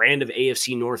 It's the brand of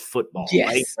AFC North football,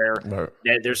 right? Where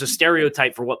there's a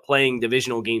stereotype for what playing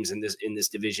divisional games in this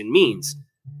division means.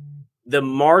 The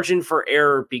margin for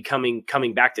error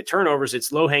coming back to turnovers,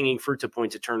 it's low-hanging fruit to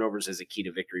point to turnovers as a key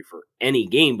to victory for any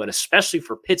game, but especially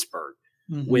for Pittsburgh,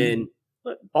 when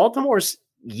Baltimore's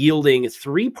yielding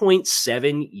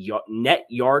 3.7 net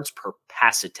yards per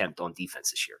pass attempt on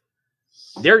defense this year.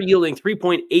 They're yielding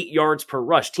 3.8 yards per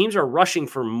rush. Teams are rushing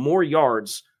for more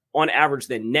yards on average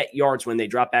than net yards when they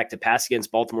drop back to pass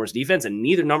against Baltimore's defense, and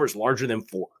neither number is larger than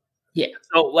 4. Yeah.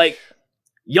 So,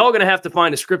 y'all going to have to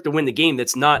find a script to win the game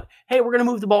that's not, hey, we're going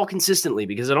to move the ball consistently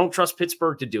because I don't trust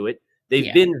Pittsburgh to do it.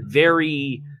 They've been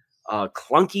very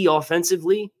clunky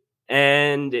offensively,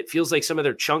 and it feels like some of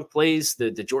their chunk plays,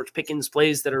 the George Pickens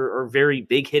plays that are very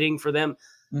big hitting for them,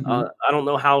 I don't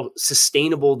know how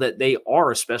sustainable that they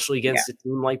are, especially against a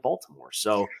team like Baltimore.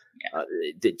 So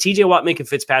TJ Watt, Minka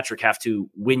Fitzpatrick have to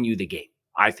win you the game,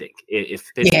 I think, if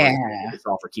Pittsburgh this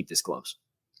offer keep this close.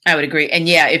 I would agree. And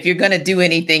if you're going to do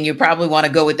anything, you probably want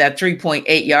to go with that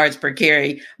 3.8 yards per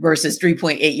carry versus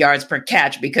 3.8 yards per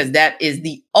catch, because that is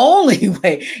the only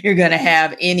way you're going to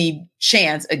have any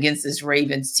chance against this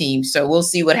Ravens team. So we'll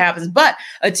see what happens. But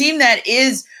a team that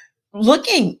is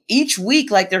looking each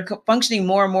week like they're functioning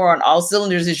more and more on all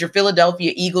cylinders is your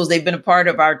Philadelphia Eagles. They've been a part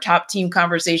of our top team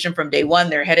conversation from day one.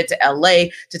 They're headed to LA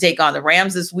to take on the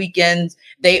Rams this weekend.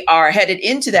 They are headed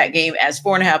into that game as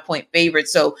 4.5-point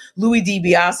favorites. So Louis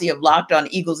DiBiase of Locked On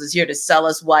Eagles is here to sell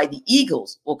us why the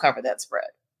Eagles will cover that spread.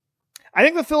 I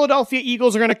think the Philadelphia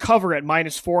Eagles are going to cover at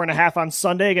 -4.5 on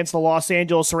Sunday against the Los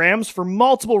Angeles Rams for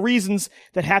multiple reasons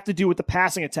that have to do with the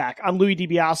passing attack. I'm Louis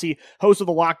DiBiase, host of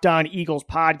the Locked On Eagles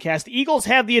podcast. The Eagles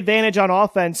have the advantage on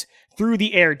offense through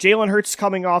the air. Jalen Hurts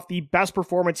coming off the best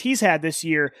performance he's had this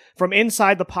year from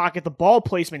inside the pocket. The ball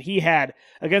placement he had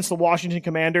against the Washington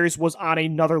Commanders was on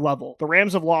another level. The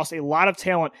Rams have lost a lot of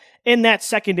talent in that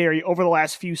secondary over the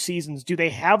last few seasons. Do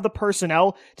they have the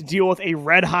personnel to deal with a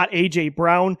red-hot A.J.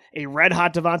 Brown, a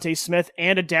red-hot Devontae Smith,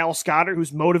 and a Dallas Goedert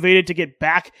who's motivated to get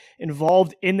back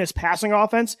involved in this passing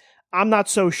offense? I'm not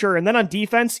so sure. And then on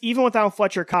defense, even without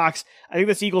Fletcher Cox, I think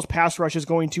this Eagles pass rush is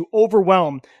going to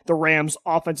overwhelm the Rams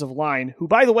offensive line, who,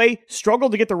 by the way,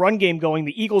 struggled to get the run game going.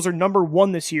 The Eagles are number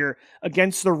 1 this year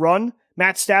against the run.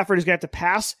 Matt Stafford is going to have to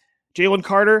pass. Jalen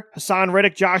Carter, Hassan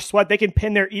Reddick, Josh Sweat, they can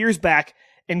pin their ears back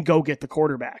and go get the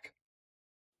quarterback.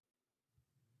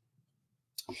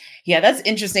 Yeah, that's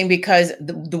interesting because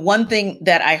the one thing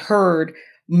that I heard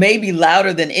maybe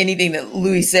louder than anything that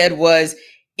Louis said was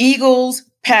Eagles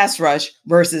pass rush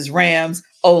versus Rams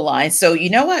O-line. So you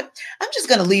know what? I'm just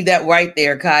going to leave that right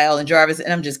there, Kyle and Jarvis,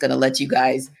 and I'm just going to let you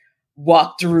guys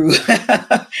walk through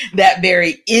that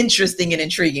very interesting and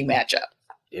intriguing matchup.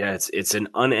 Yeah, it's an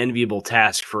unenviable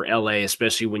task for LA,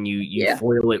 especially when you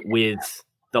foil it with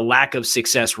the lack of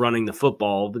success running the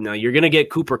football. Now you're going to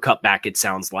get Cooper Kupp back, it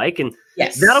sounds like, and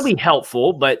that'll be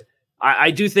helpful. But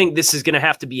I do think this is going to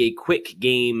have to be a quick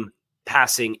game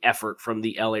passing effort from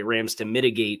the LA Rams to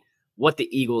mitigate what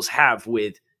the Eagles have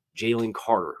with Jalen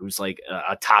Carter, who's like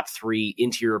a top 3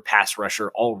 interior pass rusher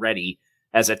already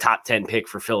as a top 10 pick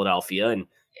for Philadelphia, and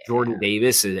Jordan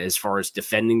Davis as far as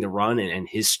defending the run and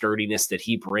his sturdiness that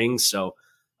he brings. So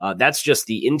that's just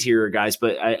the interior guys.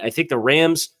 But I think the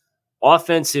Rams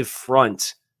offensive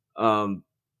front,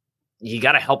 you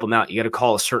got to help them out. You got to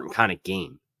call a certain kind of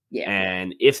game. Yeah.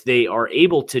 And if they are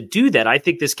able to do that, I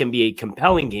think this can be a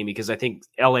compelling game because I think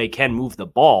LA can move the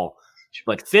ball.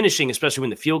 But finishing, especially when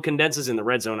the field condenses in the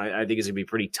red zone, I think is going to be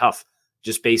pretty tough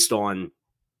just based on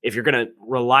if you're going to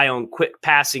rely on quick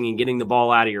passing and getting the ball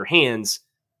out of your hands,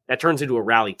 that turns into a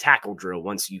rally tackle drill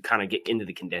once you kind of get into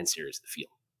the condensed areas of the field.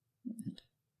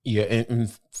 Yeah,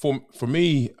 and for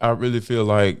me, I really feel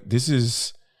like this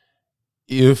is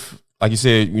if, like you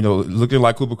said, looking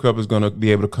like Cooper Kupp is going to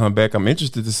be able to come back. I'm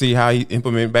interested to see how he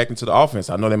implement back into the offense.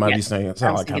 I know they might be saying it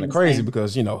sounds like kind of crazy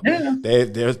because,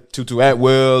 they're Tutu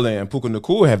Atwell and Puka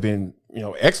Nacua have been,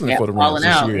 excellent for the Rams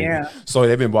this year. Yeah. So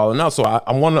they've been balling out. So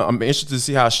I'm interested to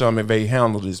see how Sean McVay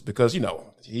handled this because,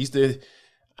 he's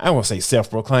I don't want to say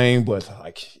self-proclaimed, but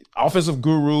like offensive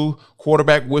guru,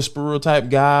 quarterback whisperer type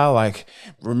guy, like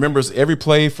remembers every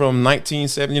play from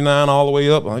 1979 all the way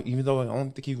up, even though I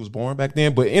don't think he was born back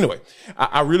then. But anyway,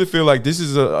 I really feel like this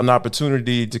is an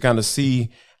opportunity to kind of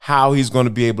see how he's going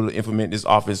to be able to implement this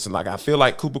offense. And like, I feel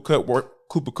like Cooper Kupp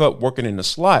working in the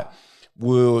slot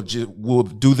will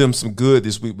do them some good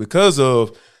this week because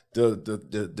of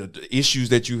the issues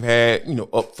that you had,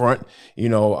 up front,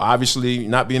 obviously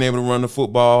not being able to run the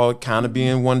football, kind of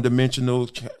being one-dimensional,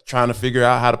 trying to figure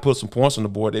out how to put some points on the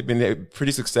board. They've been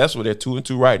pretty successful. They're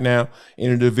 2-2 right now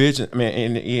in the division. I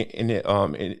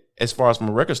mean, as far as from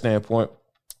a record standpoint,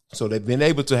 so they've been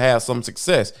able to have some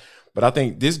success. But I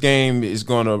think this game is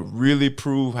going to really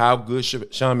prove how good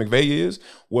Sean McVay is,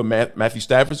 what Matthew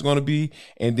Stafford is going to be.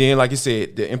 And then, like you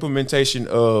said, the implementation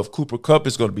of Cooper Kupp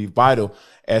is going to be vital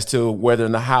as to whether or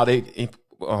not how they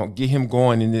get him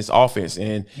going in this offense.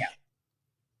 And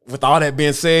with all that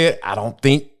being said, I don't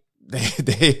think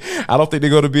they're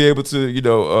going to be able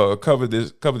to, cover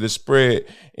this spread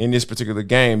in this particular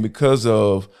game because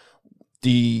of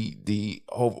the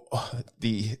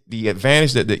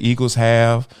advantage that the Eagles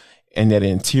have. And that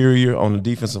interior on the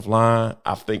defensive line,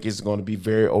 I think is going to be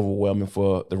very overwhelming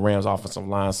for the Rams offensive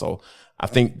line. So I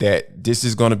think that this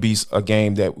is going to be a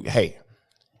game that, hey,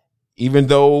 even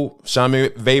though Sean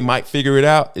McVay might figure it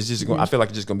out, it's just I feel like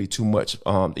it's just going to be too much.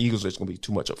 The Eagles are just going to be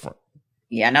too much up front.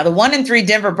 Yeah, now the 1-3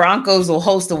 Denver Broncos will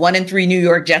host the 1-3 New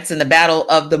York Jets in the battle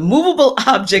of the movable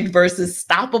object versus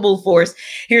stoppable force.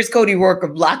 Here's Cody Rourke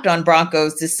of Locked On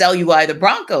Broncos to sell you why the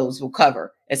Broncos will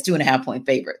cover as 2.5-point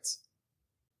favorites.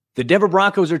 The Denver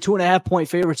Broncos are 2.5-point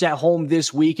favorites at home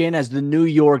this weekend as the New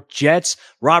York Jets,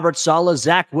 Robert Saleh,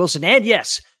 Zach Wilson, and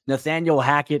yes, Nathaniel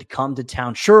Hackett come to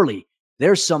town. Surely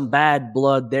there's some bad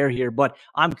blood there here, but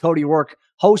I'm Cody Rourke,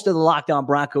 host of the Locked On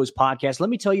Broncos podcast.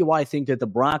 Let me tell you why I think that the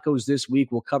Broncos this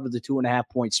week will cover the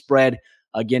 2.5-point spread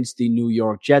against the New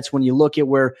York Jets. When you look at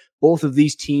where both of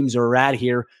these teams are at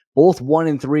here, both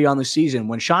 1-3 on the season.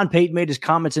 When Sean Payton made his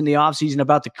comments in the offseason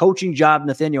about the coaching job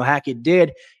Nathaniel Hackett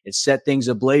did, it set things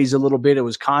ablaze a little bit. It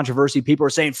was controversy. People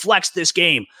are saying, flex this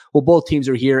game. Well, both teams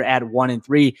are here at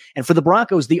 1-3. And for the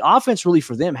Broncos, the offense really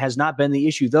for them has not been the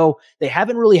issue, though they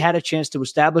haven't really had a chance to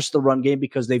establish the run game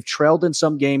because they've trailed in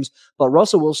some games. But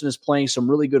Russell Wilson is playing some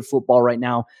really good football right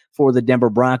now for the Denver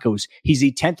Broncos. He's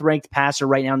the 10th ranked passer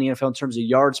right now in the NFL in terms of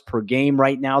yards per game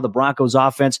right now. The Broncos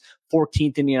offense,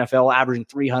 14th in the NFL, averaging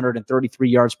 333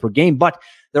 yards per game. But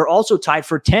they're also tied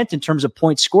for 10th in terms of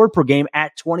points scored per game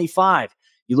at 25.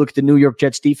 You look at the New York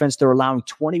Jets defense, they're allowing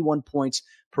 21 points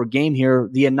per game here.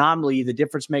 The anomaly, the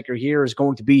difference maker here is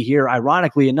going to be here,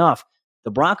 ironically enough,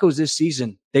 the Broncos this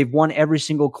season, they've won every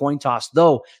single coin toss,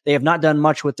 though they have not done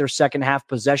much with their second half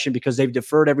possession because they've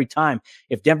deferred every time.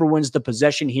 If Denver wins the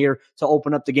possession here to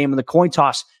open up the game in the coin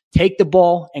toss, take the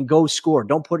ball and go score.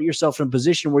 Don't put yourself in a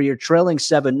position where you're trailing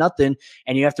 7-0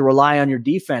 and you have to rely on your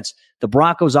defense. The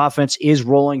Broncos offense is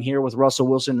rolling here with Russell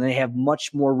Wilson, and they have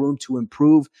much more room to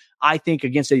improve, I think,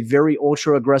 against a very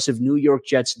ultra-aggressive New York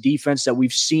Jets defense that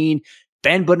we've seen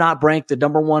bend but not break, the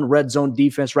number one red zone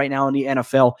defense right now in the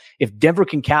NFL. If Denver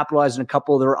can capitalize on a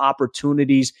couple of their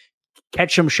opportunities,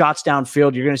 catch some shots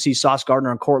downfield, you're going to see Sauce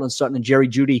Gardner and Cortland Sutton and Jerry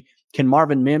Jeudy. Can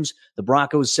Marvin Mims, the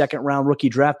Broncos' second-round rookie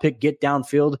draft pick, get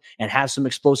downfield and have some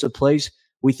explosive plays?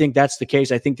 We think that's the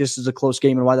case. I think this is a close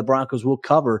game and why the Broncos will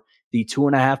cover the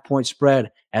 2.5-point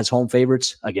spread as home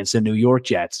favorites against the New York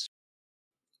Jets.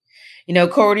 You know,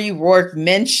 Cody Rourke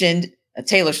mentioned,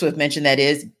 Taylor Swift mentioned that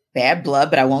is Bad Blood,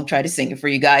 but I won't try to sing it for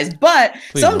you guys. But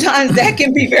sometimes that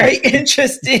can be very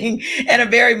interesting and a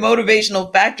very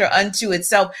motivational factor unto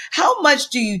itself. How much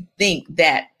do you think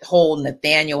that whole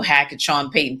Nathaniel Hackett,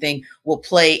 Sean Payton thing will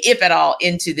play, if at all,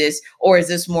 into this? Or is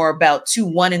this more about two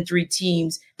 1-3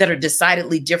 teams that are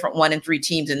decidedly different 1-3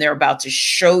 teams, and they're about to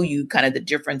show you kind of the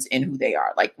difference in who they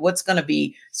are? Like, what's going to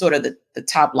be sort of the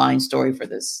top line story for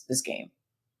this game?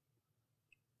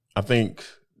 I think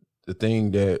the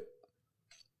thing that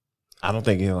I don't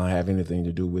think it'll have anything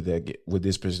to do with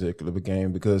this particular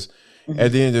game, because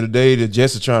at the end of the day, the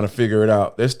Jets are trying to figure it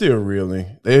out. They're still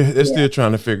reeling. They're still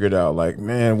trying to figure it out. Like,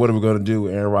 man, what are we going to do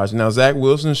with Aaron Rodgers? Now, Zach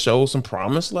Wilson showed some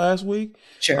promise last week.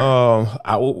 Sure.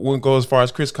 I wouldn't go as far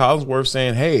as Chris Collinsworth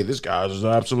saying, hey, this guy is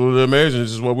absolutely amazing.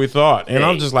 This is what we thought. And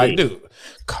I'm just like, dude,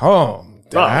 calm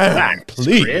down,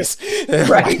 please.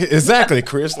 Right. Exactly,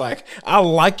 Chris. Like, I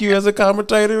like you as a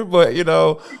commentator, but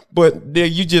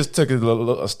you just took it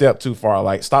a step too far.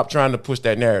 Like, stop trying to push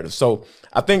that narrative. So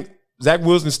I think Zach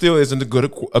Wilson still isn't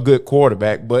a good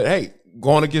quarterback, but hey,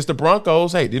 going against the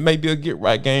Broncos, hey, this may be a get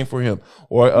right game for him,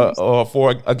 or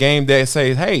for a game that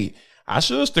says, hey, I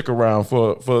should stick around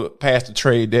for past the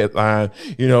trade deadline,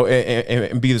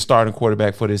 and be the starting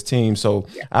quarterback for this team. So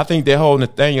I think that whole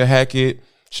Nathaniel Hackett,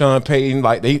 Sean Payton,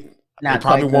 like they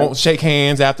probably won't shake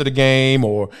hands after the game,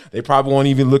 or they probably won't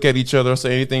even look at each other or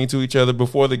say anything to each other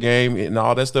before the game, and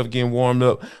all that stuff getting warmed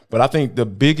up. But I think the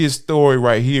biggest story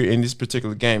right here in this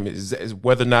particular game is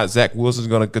whether or not Zach Wilson is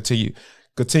going to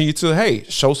continue to, hey,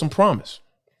 show some promise.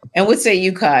 And what say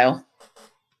you, Kyle?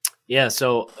 Yeah,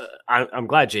 so I'm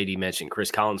glad JD mentioned Chris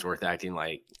Collinsworth acting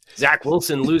like Zach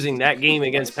Wilson losing that game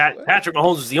against Patrick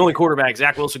Mahomes was the only quarterback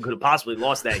Zach Wilson could have possibly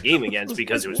lost that game against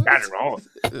because it was Patrick Mahomes.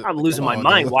 I'm losing my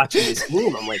mind watching this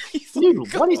game. I'm like,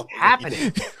 dude, what is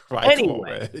happening?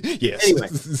 Anyway,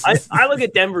 I look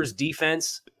at Denver's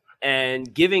defense and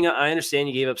I understand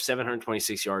you gave up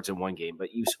 726 yards in one game,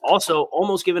 but you've also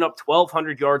almost given up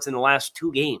 1,200 yards in the last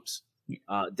two games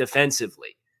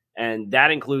defensively. And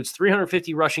that includes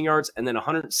 350 rushing yards and then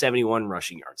 171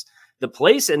 rushing yards. The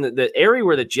place and the area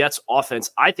where the Jets offense,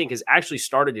 I think, has actually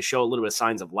started to show a little bit of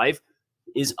signs of life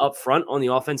is up front on the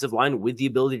offensive line with the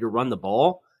ability to run the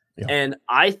ball. Yeah. And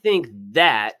I think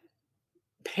that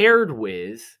paired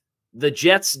with the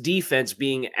Jets defense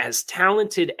being as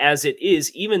talented as it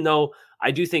is, even though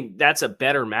I do think that's a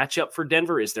better matchup for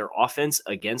Denver is their offense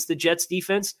against the Jets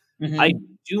defense. Mm-hmm. I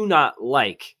do not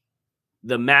like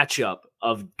the matchup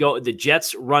of the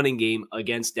Jets running game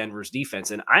against Denver's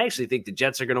defense. And I actually think the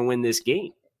Jets are going to win this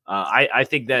game. I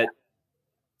think that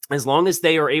as long as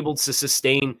they are able to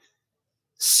sustain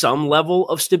some level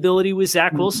of stability with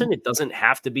Zach Wilson, it doesn't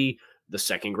have to be the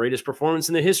second greatest performance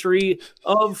in the history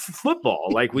of football,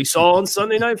 like we saw on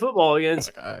Sunday Night Football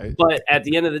against. But at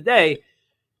the end of the day,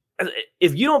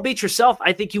 if you don't beat yourself,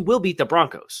 I think you will beat the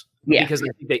Broncos. Yeah. Because I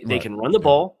think they can run the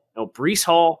ball. Breece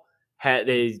Hall,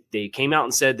 they came out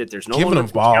and said that there's no one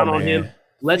to count on him.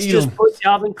 Let's just put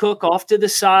Dalvin Cook off to the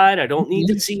side. I don't need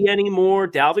to see anymore.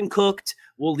 Dalvin cooked.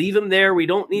 We'll leave him there. We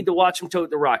don't need to watch him tote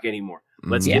the rock anymore.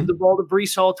 Let's give the ball to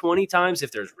Breece Hall 20 times.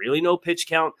 If there's really no pitch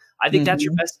count, I think that's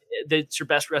your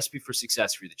best recipe for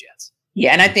success for the Jets.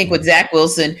 Yeah, and I think with Zach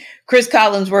Wilson, Chris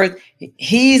Collinsworth,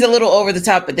 he's a little over the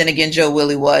top, but then again, Joe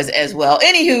Willie was as well.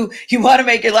 Anywho, you want to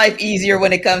make your life easier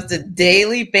when it comes to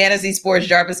daily fantasy sports.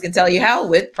 Jarvis can tell you how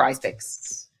with Prize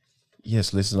Picks.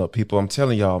 Yes, listen up, people. I'm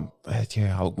telling y'all,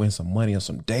 I'll win some money on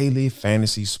some daily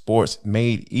fantasy sports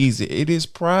made easy. It is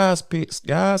Prize Picks,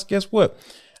 guys. Guess what?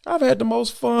 I've had the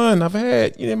most fun I've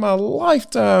had in my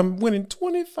lifetime, winning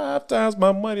 25 times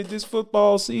my money this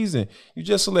football season. You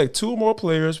just select 2 or more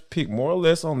players, pick more or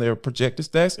less on their projected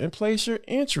stats, and place your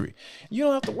entry. You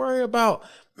don't have to worry about,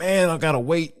 man, I got to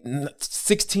wait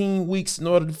 16 weeks in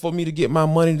order for me to get my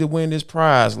money to win this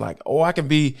prize. Like, I can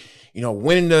be,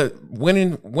 winning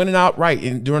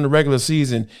outright during the regular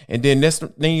season, and then next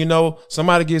thing you know,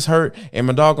 somebody gets hurt and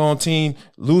my doggone team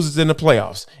loses in the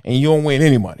playoffs, and you don't win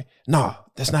any money. Nah,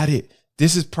 that's not it.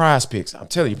 This is Prize Picks. I'm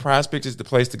telling you, Prize Picks is the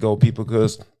place to go, people,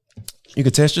 because you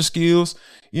can test your skills,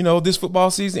 this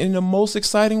football season in the most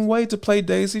exciting way to play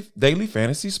daily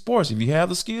fantasy sports. If you have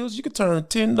the skills, you can turn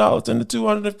 $10 into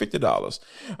 $250.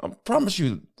 I promise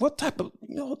you, what type of,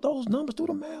 those numbers, do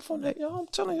the math on that. I'm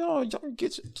telling y'all can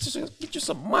get you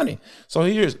some money. So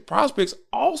here's Prize Picks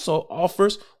also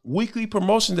offers weekly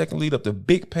promotions that can lead up to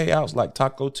big payouts like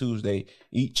Taco Tuesday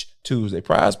each Tuesday.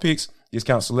 Prize Picks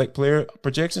discount select player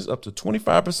projections up to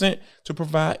 25% to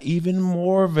provide even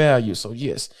more value. So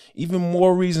yes, even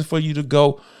more reason for you to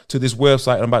go to this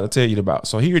website I'm about to tell you about.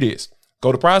 So here it is.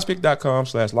 Go to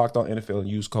prizepick.com/LockedOnNFL and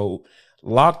use code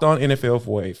LockedOnNFL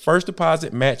for a first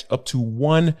deposit match up to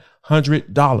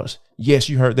 $100. Yes,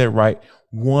 you heard that right.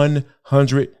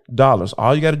 $100.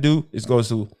 All you got to do is go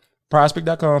to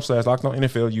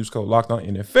prizepick.com/LockedOnNFL, use code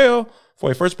LockedOnNFL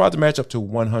for a first deposit match up to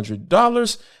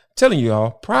 $100. Telling you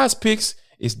all, Prize Picks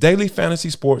is daily fantasy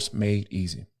sports made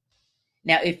easy.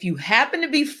 Now, if you happen to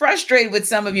be frustrated with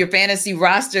some of your fantasy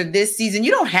roster this season,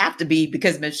 you don't have to be,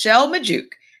 because Michelle Majuk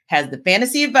has the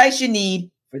fantasy advice you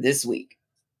need for this week.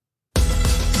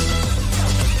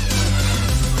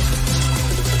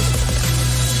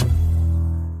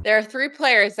 There are 3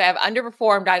 players that have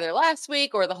underperformed either last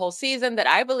week or the whole season that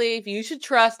I believe you should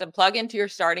trust and plug into your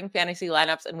starting fantasy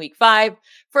lineups in week 5.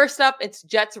 First up, it's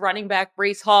Jets running back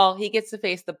Breece Hall. He gets to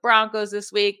face the Broncos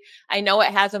this week. I know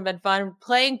it hasn't been fun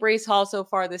playing Breece Hall so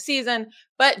far this season,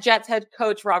 but Jets head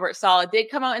coach Robert Saleh did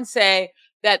come out and say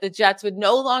that the Jets would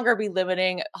no longer be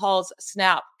limiting Hall's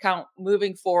snap count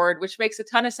moving forward, which makes a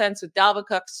ton of sense with Dalvin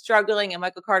Cook struggling and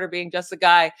Michael Carter being just a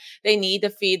guy. They need to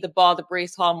feed the ball to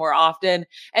Breece Hall more often.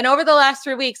 And over the last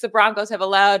 3 weeks, the Broncos have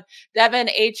allowed Devin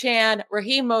Achane,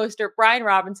 Raheem Mostert, Brian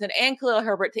Robinson, and Khalil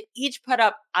Herbert to each put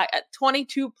up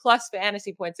 22 plus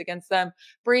fantasy points against them.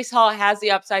 Breece Hall has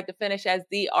the upside to finish as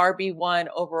the RB1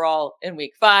 overall in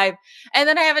week 5. And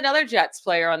then I have another Jets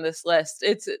player on this list.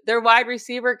 It's their wide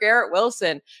receiver, Garrett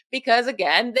Wilson, because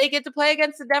again, they get to play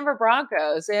against the Denver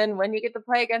Broncos. And when you get to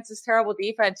play against this terrible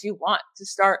defense, you want to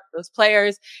start those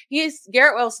players.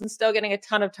 Garrett Wilson's still getting a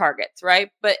ton of targets, right?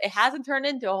 But it hasn't turned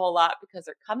into a whole lot because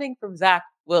they're coming from Zach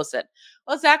Wilson.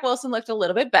 Well, Zach Wilson looked a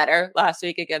little bit better last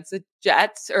week against the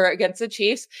Jets or against the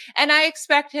Chiefs, and I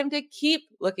expect him to keep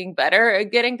looking better,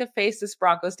 getting to face this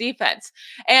Broncos defense.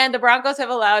 And the Broncos have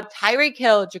allowed Tyreek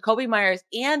Hill, Jacoby Myers,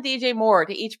 and DJ Moore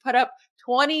to each put up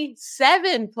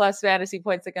 27 plus fantasy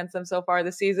points against them so far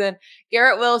this season.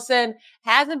 Garrett Wilson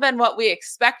hasn't been what we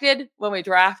expected when we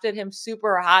drafted him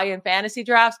super high in fantasy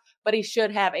drafts, but he should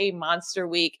have a monster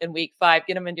week in week 5.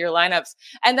 Get him into your lineups.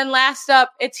 And then last up,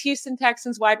 it's Houston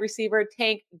Texans wide receiver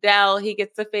Tank Dell. He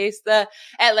gets to face the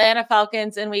Atlanta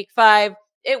Falcons in week 5.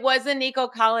 It was a Nico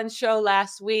Collins show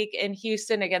last week in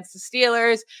Houston against the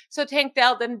Steelers. So Tank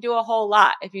Dell didn't do a whole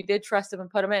lot if you did trust him and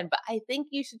put him in, but I think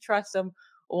you should trust him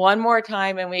one more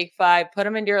time in week 5, put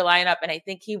him into your lineup, and I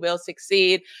think he will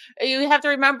succeed. You have to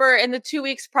remember in the 2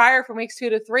 weeks prior from weeks 2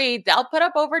 to 3, Dell put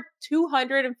up over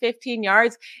 215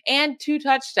 yards and 2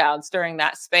 touchdowns during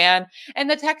that span. And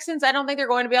the Texans, I don't think they're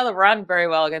going to be able to run very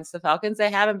well against the Falcons. They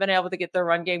haven't been able to get their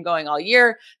run game going all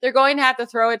year. They're going to have to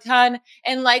throw a ton,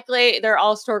 and likely their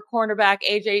all-star cornerback,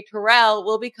 AJ Terrell,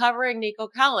 will be covering Nico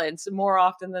Collins more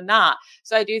often than not.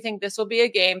 So I do think this will be a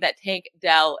game that Tank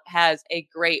Dell has a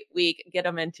great week. Get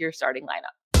him into your starting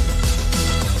lineup.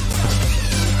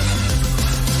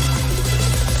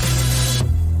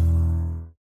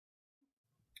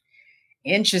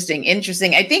 Interesting.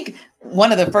 I think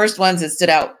one of the first ones that stood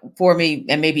out for me,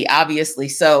 and maybe obviously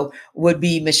so, would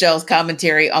be Michelle's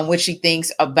commentary on what she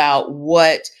thinks about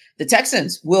what the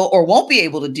Texans will or won't be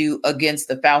able to do against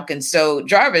the Falcons. So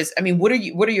Jarvis, I mean, what are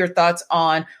your thoughts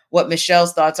on what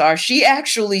Michelle's thoughts are? She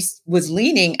actually was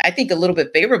leaning, I think, a little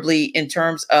bit favorably in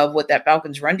terms of what that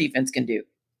Falcons run defense can do.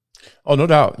 Oh, no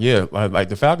doubt. Yeah. Like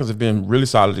the Falcons have been really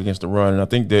solid against the run. And I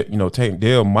think that, Tank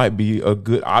Dell might be a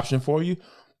good option for you.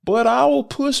 But I will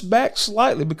push back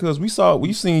slightly because we've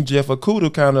seen Jeff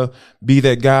Okudah kind of be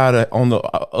that guy that on the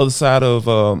other side of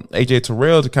AJ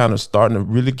Terrell to kind of starting to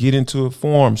really get into a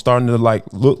form, starting to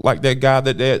look like that guy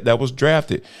that was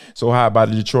drafted so high by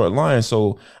the Detroit Lions.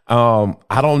 So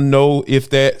I don't know if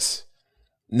that's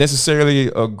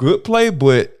necessarily a good play,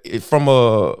 but from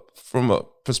a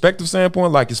perspective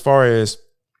standpoint, like as far as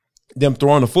them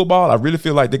throwing the football, I really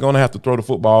feel like they're going to have to throw the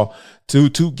football to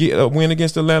get a win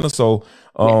against Atlanta. So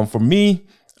for me,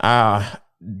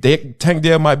 Tank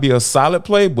Dell might be a solid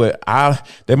play, but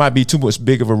there might be too much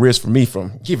big of a risk for me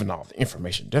from giving all the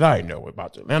information that I know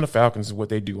about the Atlanta Falcons and what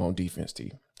they do on defense,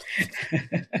 T.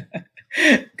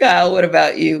 Kyle, what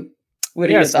about you? What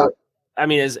are your thoughts? I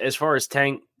mean, as far as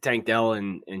Tank Dell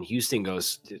and Houston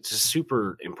goes, just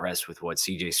super impressed with what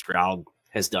CJ Stroud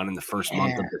has done in the first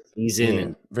month of the season. Yeah,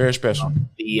 and very special.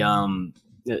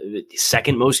 The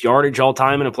second most yardage all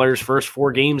time in a player's first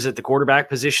 4 games at the quarterback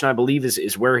position, I believe,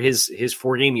 is where his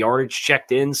 4-game yardage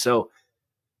checked in. So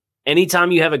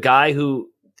anytime you have a guy who,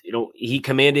 he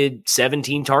commanded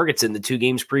 17 targets in the 2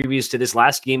 games previous to this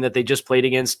last game that they just played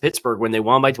against Pittsburgh when they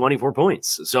won by 24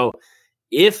 points. So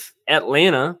if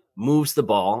Atlanta moves the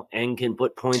ball and can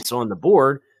put points on the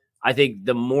board, I think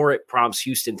the more it prompts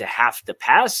Houston to have to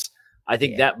pass, I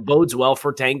think that bodes well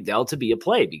for Tank Dell to be a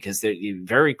play because they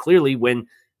very clearly when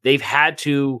they've had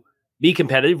to be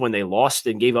competitive, when they lost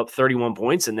and gave up 31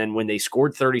 points, and then when they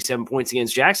scored 37 points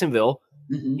against Jacksonville,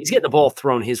 he's getting the ball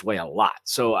thrown his way a lot.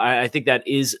 So I think that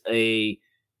is a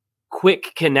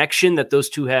quick connection that those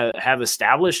two have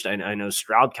established. I know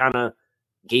Stroud kind of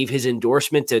gave his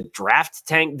endorsement to draft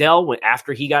Tank Dell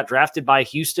after he got drafted by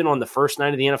Houston on the first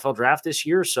night of the NFL draft this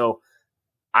year. So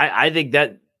I think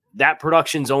that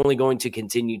production's only going to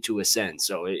continue to ascend.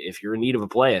 So if you're in need of a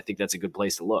play, I think that's a good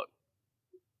place to look.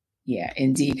 Yeah,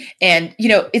 indeed. And,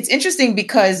 it's interesting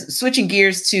because switching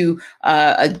gears to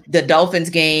the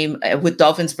Dolphins game with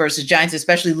Dolphins versus Giants,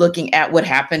 especially looking at what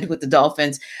happened with the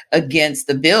Dolphins against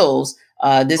the Bills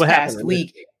this past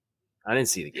week. I didn't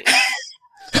see the game.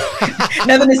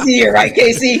 Nothing to see here, right,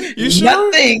 Casey? You sure?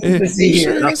 Nothing to see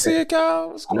here. You didn't see it, Kyle?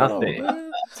 What's going Nothing on,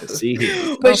 man? to see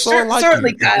here. But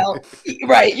certainly, Kyle,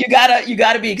 right? You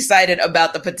gotta be excited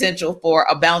about the potential for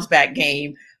a bounce back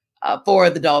game for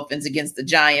the Dolphins against the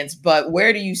Giants. But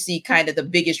where do you see kind of the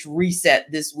biggest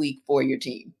reset this week for your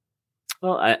team?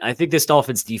 Well, I think this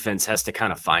Dolphins defense has to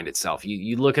kind of find itself.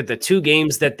 You look at the 2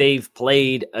 games that they've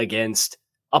played against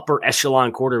upper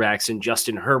echelon quarterbacks in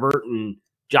Justin Herbert and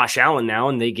Josh Allen now,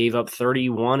 and they gave up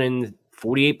 31 and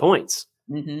 48 points.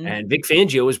 Mm-hmm. And Vic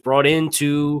Fangio was brought in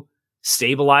to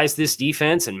stabilize this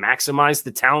defense and maximize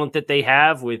the talent that they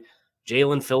have with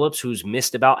Jalen Phillips, who's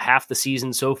missed about half the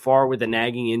season so far with a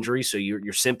nagging injury. So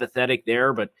you're sympathetic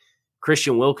there, but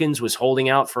Christian Wilkins was holding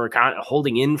in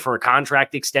for a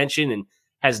contract extension and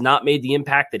has not made the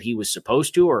impact that he was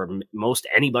supposed to, or most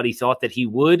anybody thought that he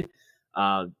would.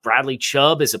 Bradley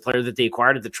Chubb is a player that they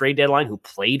acquired at the trade deadline who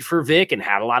played for Vic and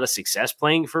had a lot of success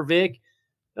playing for Vic.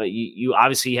 You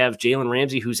obviously have Jalen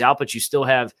Ramsey who's out, but you still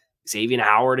have Xavier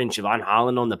Howard and Javon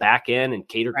Holland on the back end, and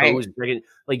Cater Coe is bringing.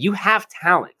 Like, you have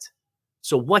talent.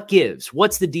 So what gives?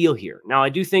 What's the deal here? Now, I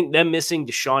do think them missing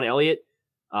Deshaun Elliott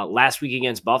last week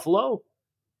against Buffalo,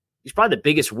 he's probably the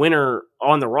biggest winner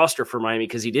on the roster for Miami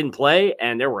because he didn't play,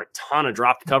 and there were a ton of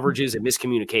dropped coverages and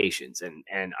miscommunications.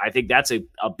 And I think that's a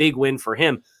big win for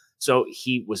him. So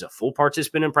he was a full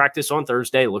participant in practice on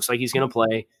Thursday. Looks like he's going to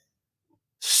play.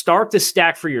 Start the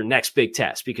stack for your next big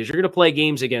test because you're going to play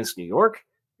games against New York.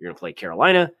 You're going to play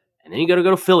Carolina, and then you got to go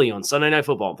to Philly on Sunday Night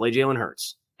Football and play Jalen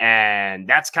Hurts. And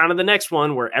that's kind of the next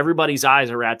one where everybody's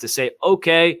eyes are at to say,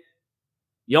 okay,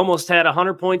 you almost had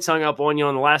 100 points hung up on you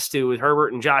on the last 2 with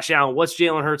Herbert and Josh Allen. What's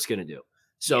Jalen Hurts going to do?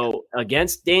 So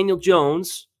against Daniel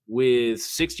Jones with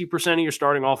 60% of your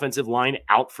starting offensive line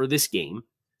out for this game,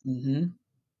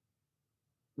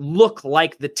 look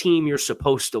like the team you're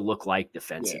supposed to look like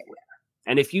defensively.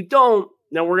 Yeah. And if you don't,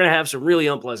 then we're going to have some really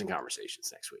unpleasant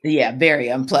conversations next week. Yeah, very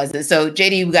unpleasant. So,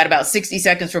 JD, we got about 60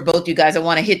 seconds for both you guys. I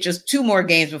want to hit just 2 more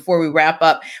games before we wrap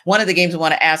up. One of the games I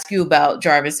want to ask you about,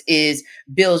 Jarvis, is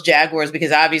Bills-Jaguars,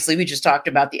 because obviously we just talked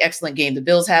about the excellent game the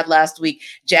Bills had last week.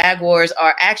 Jaguars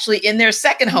are actually in their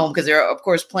second home because they're, of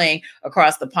course, playing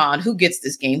across the pond. Who gets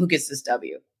this game? Who gets this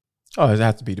W? Oh, it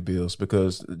has to be the Bills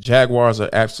because the Jaguars are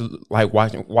absolutely like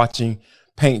watching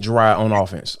paint dry on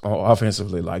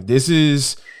offensively. Like this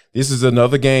is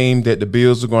another game that the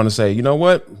Bills are going to say, you know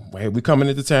what, hey, we're coming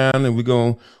into town and we're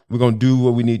going to do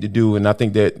what we need to do. And I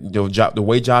think that the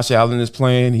way Josh Allen is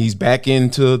playing, he's back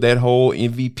into that whole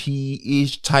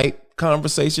MVP-ish type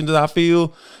conversation that I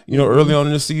feel, early on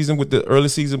in the season with the early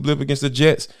season blip against the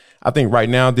Jets. I think right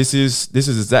now this is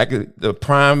exactly the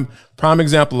prime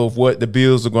example of what the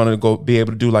Bills are going to go be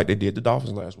able to do like they did the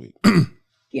Dolphins last week.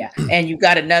 Yeah, and you've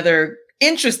got another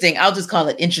interesting, I'll just call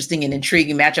it interesting and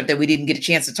intriguing matchup that we didn't get a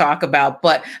chance to talk about,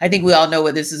 but I think we all know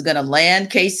where this is going to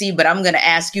land, KC, but I'm going to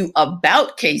ask you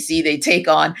about KC. They take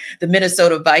on the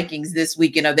Minnesota Vikings this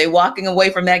weekend. Are they walking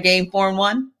away from that game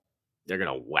 4-1? They're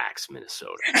going to wax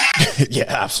Minnesota. Yeah,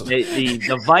 absolutely.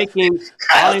 The Vikings,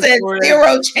 I said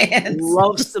 0 chance.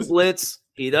 Loves to blitz.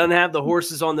 He doesn't have the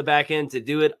horses on the back end to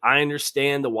do it. I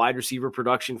understand the wide receiver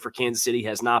production for Kansas City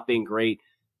has not been great,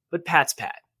 but Pat's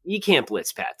Pat. You can't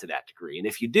blitz Pat to that degree. And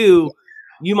if you do,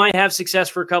 you might have success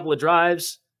for a couple of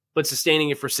drives, but sustaining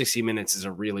it for 60 minutes is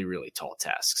a really, really tall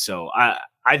task. So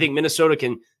I think Minnesota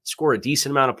can score a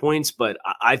decent amount of points, but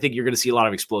I think you're going to see a lot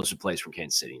of explosive plays from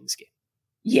Kansas City in this game.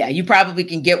 Yeah, you probably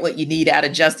can get what you need out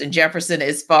of Justin Jefferson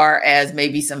as far as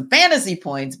maybe some fantasy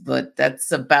points, but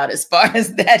that's about as far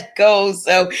as that goes.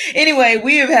 So anyway,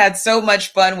 we have had so much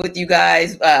fun with you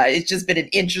guys. It's just been an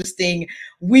interesting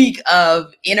week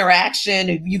of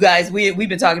interaction. You guys, we've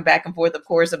been talking back and forth, of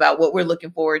course, about what we're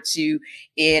looking forward to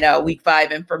in week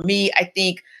 5. And for me, I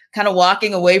think kind of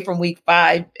walking away from week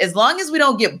 5, as long as we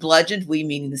don't get bludgeoned, we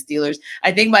meaning the Steelers,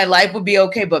 I think my life would be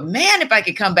okay. But man, if I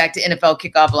could come back to NFL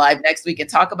Kickoff Live next week and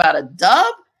talk about a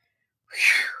dub,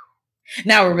 whew,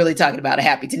 now we're really talking about a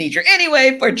happy Tenitra.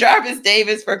 Anyway, for Jarvis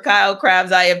Davis, for Kyle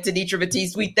Krabs, I am Tenitra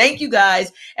Batiste. We thank you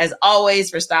guys, as always,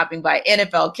 for stopping by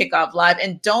NFL Kickoff Live.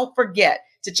 And don't forget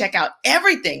to check out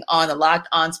everything on the Locked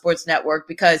On Sports Network,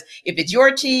 because if it's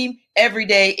your team every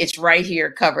day, it's right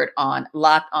here covered on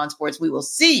Locked On Sports. We will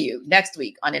see you next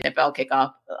week on NFL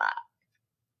Kickoff Live.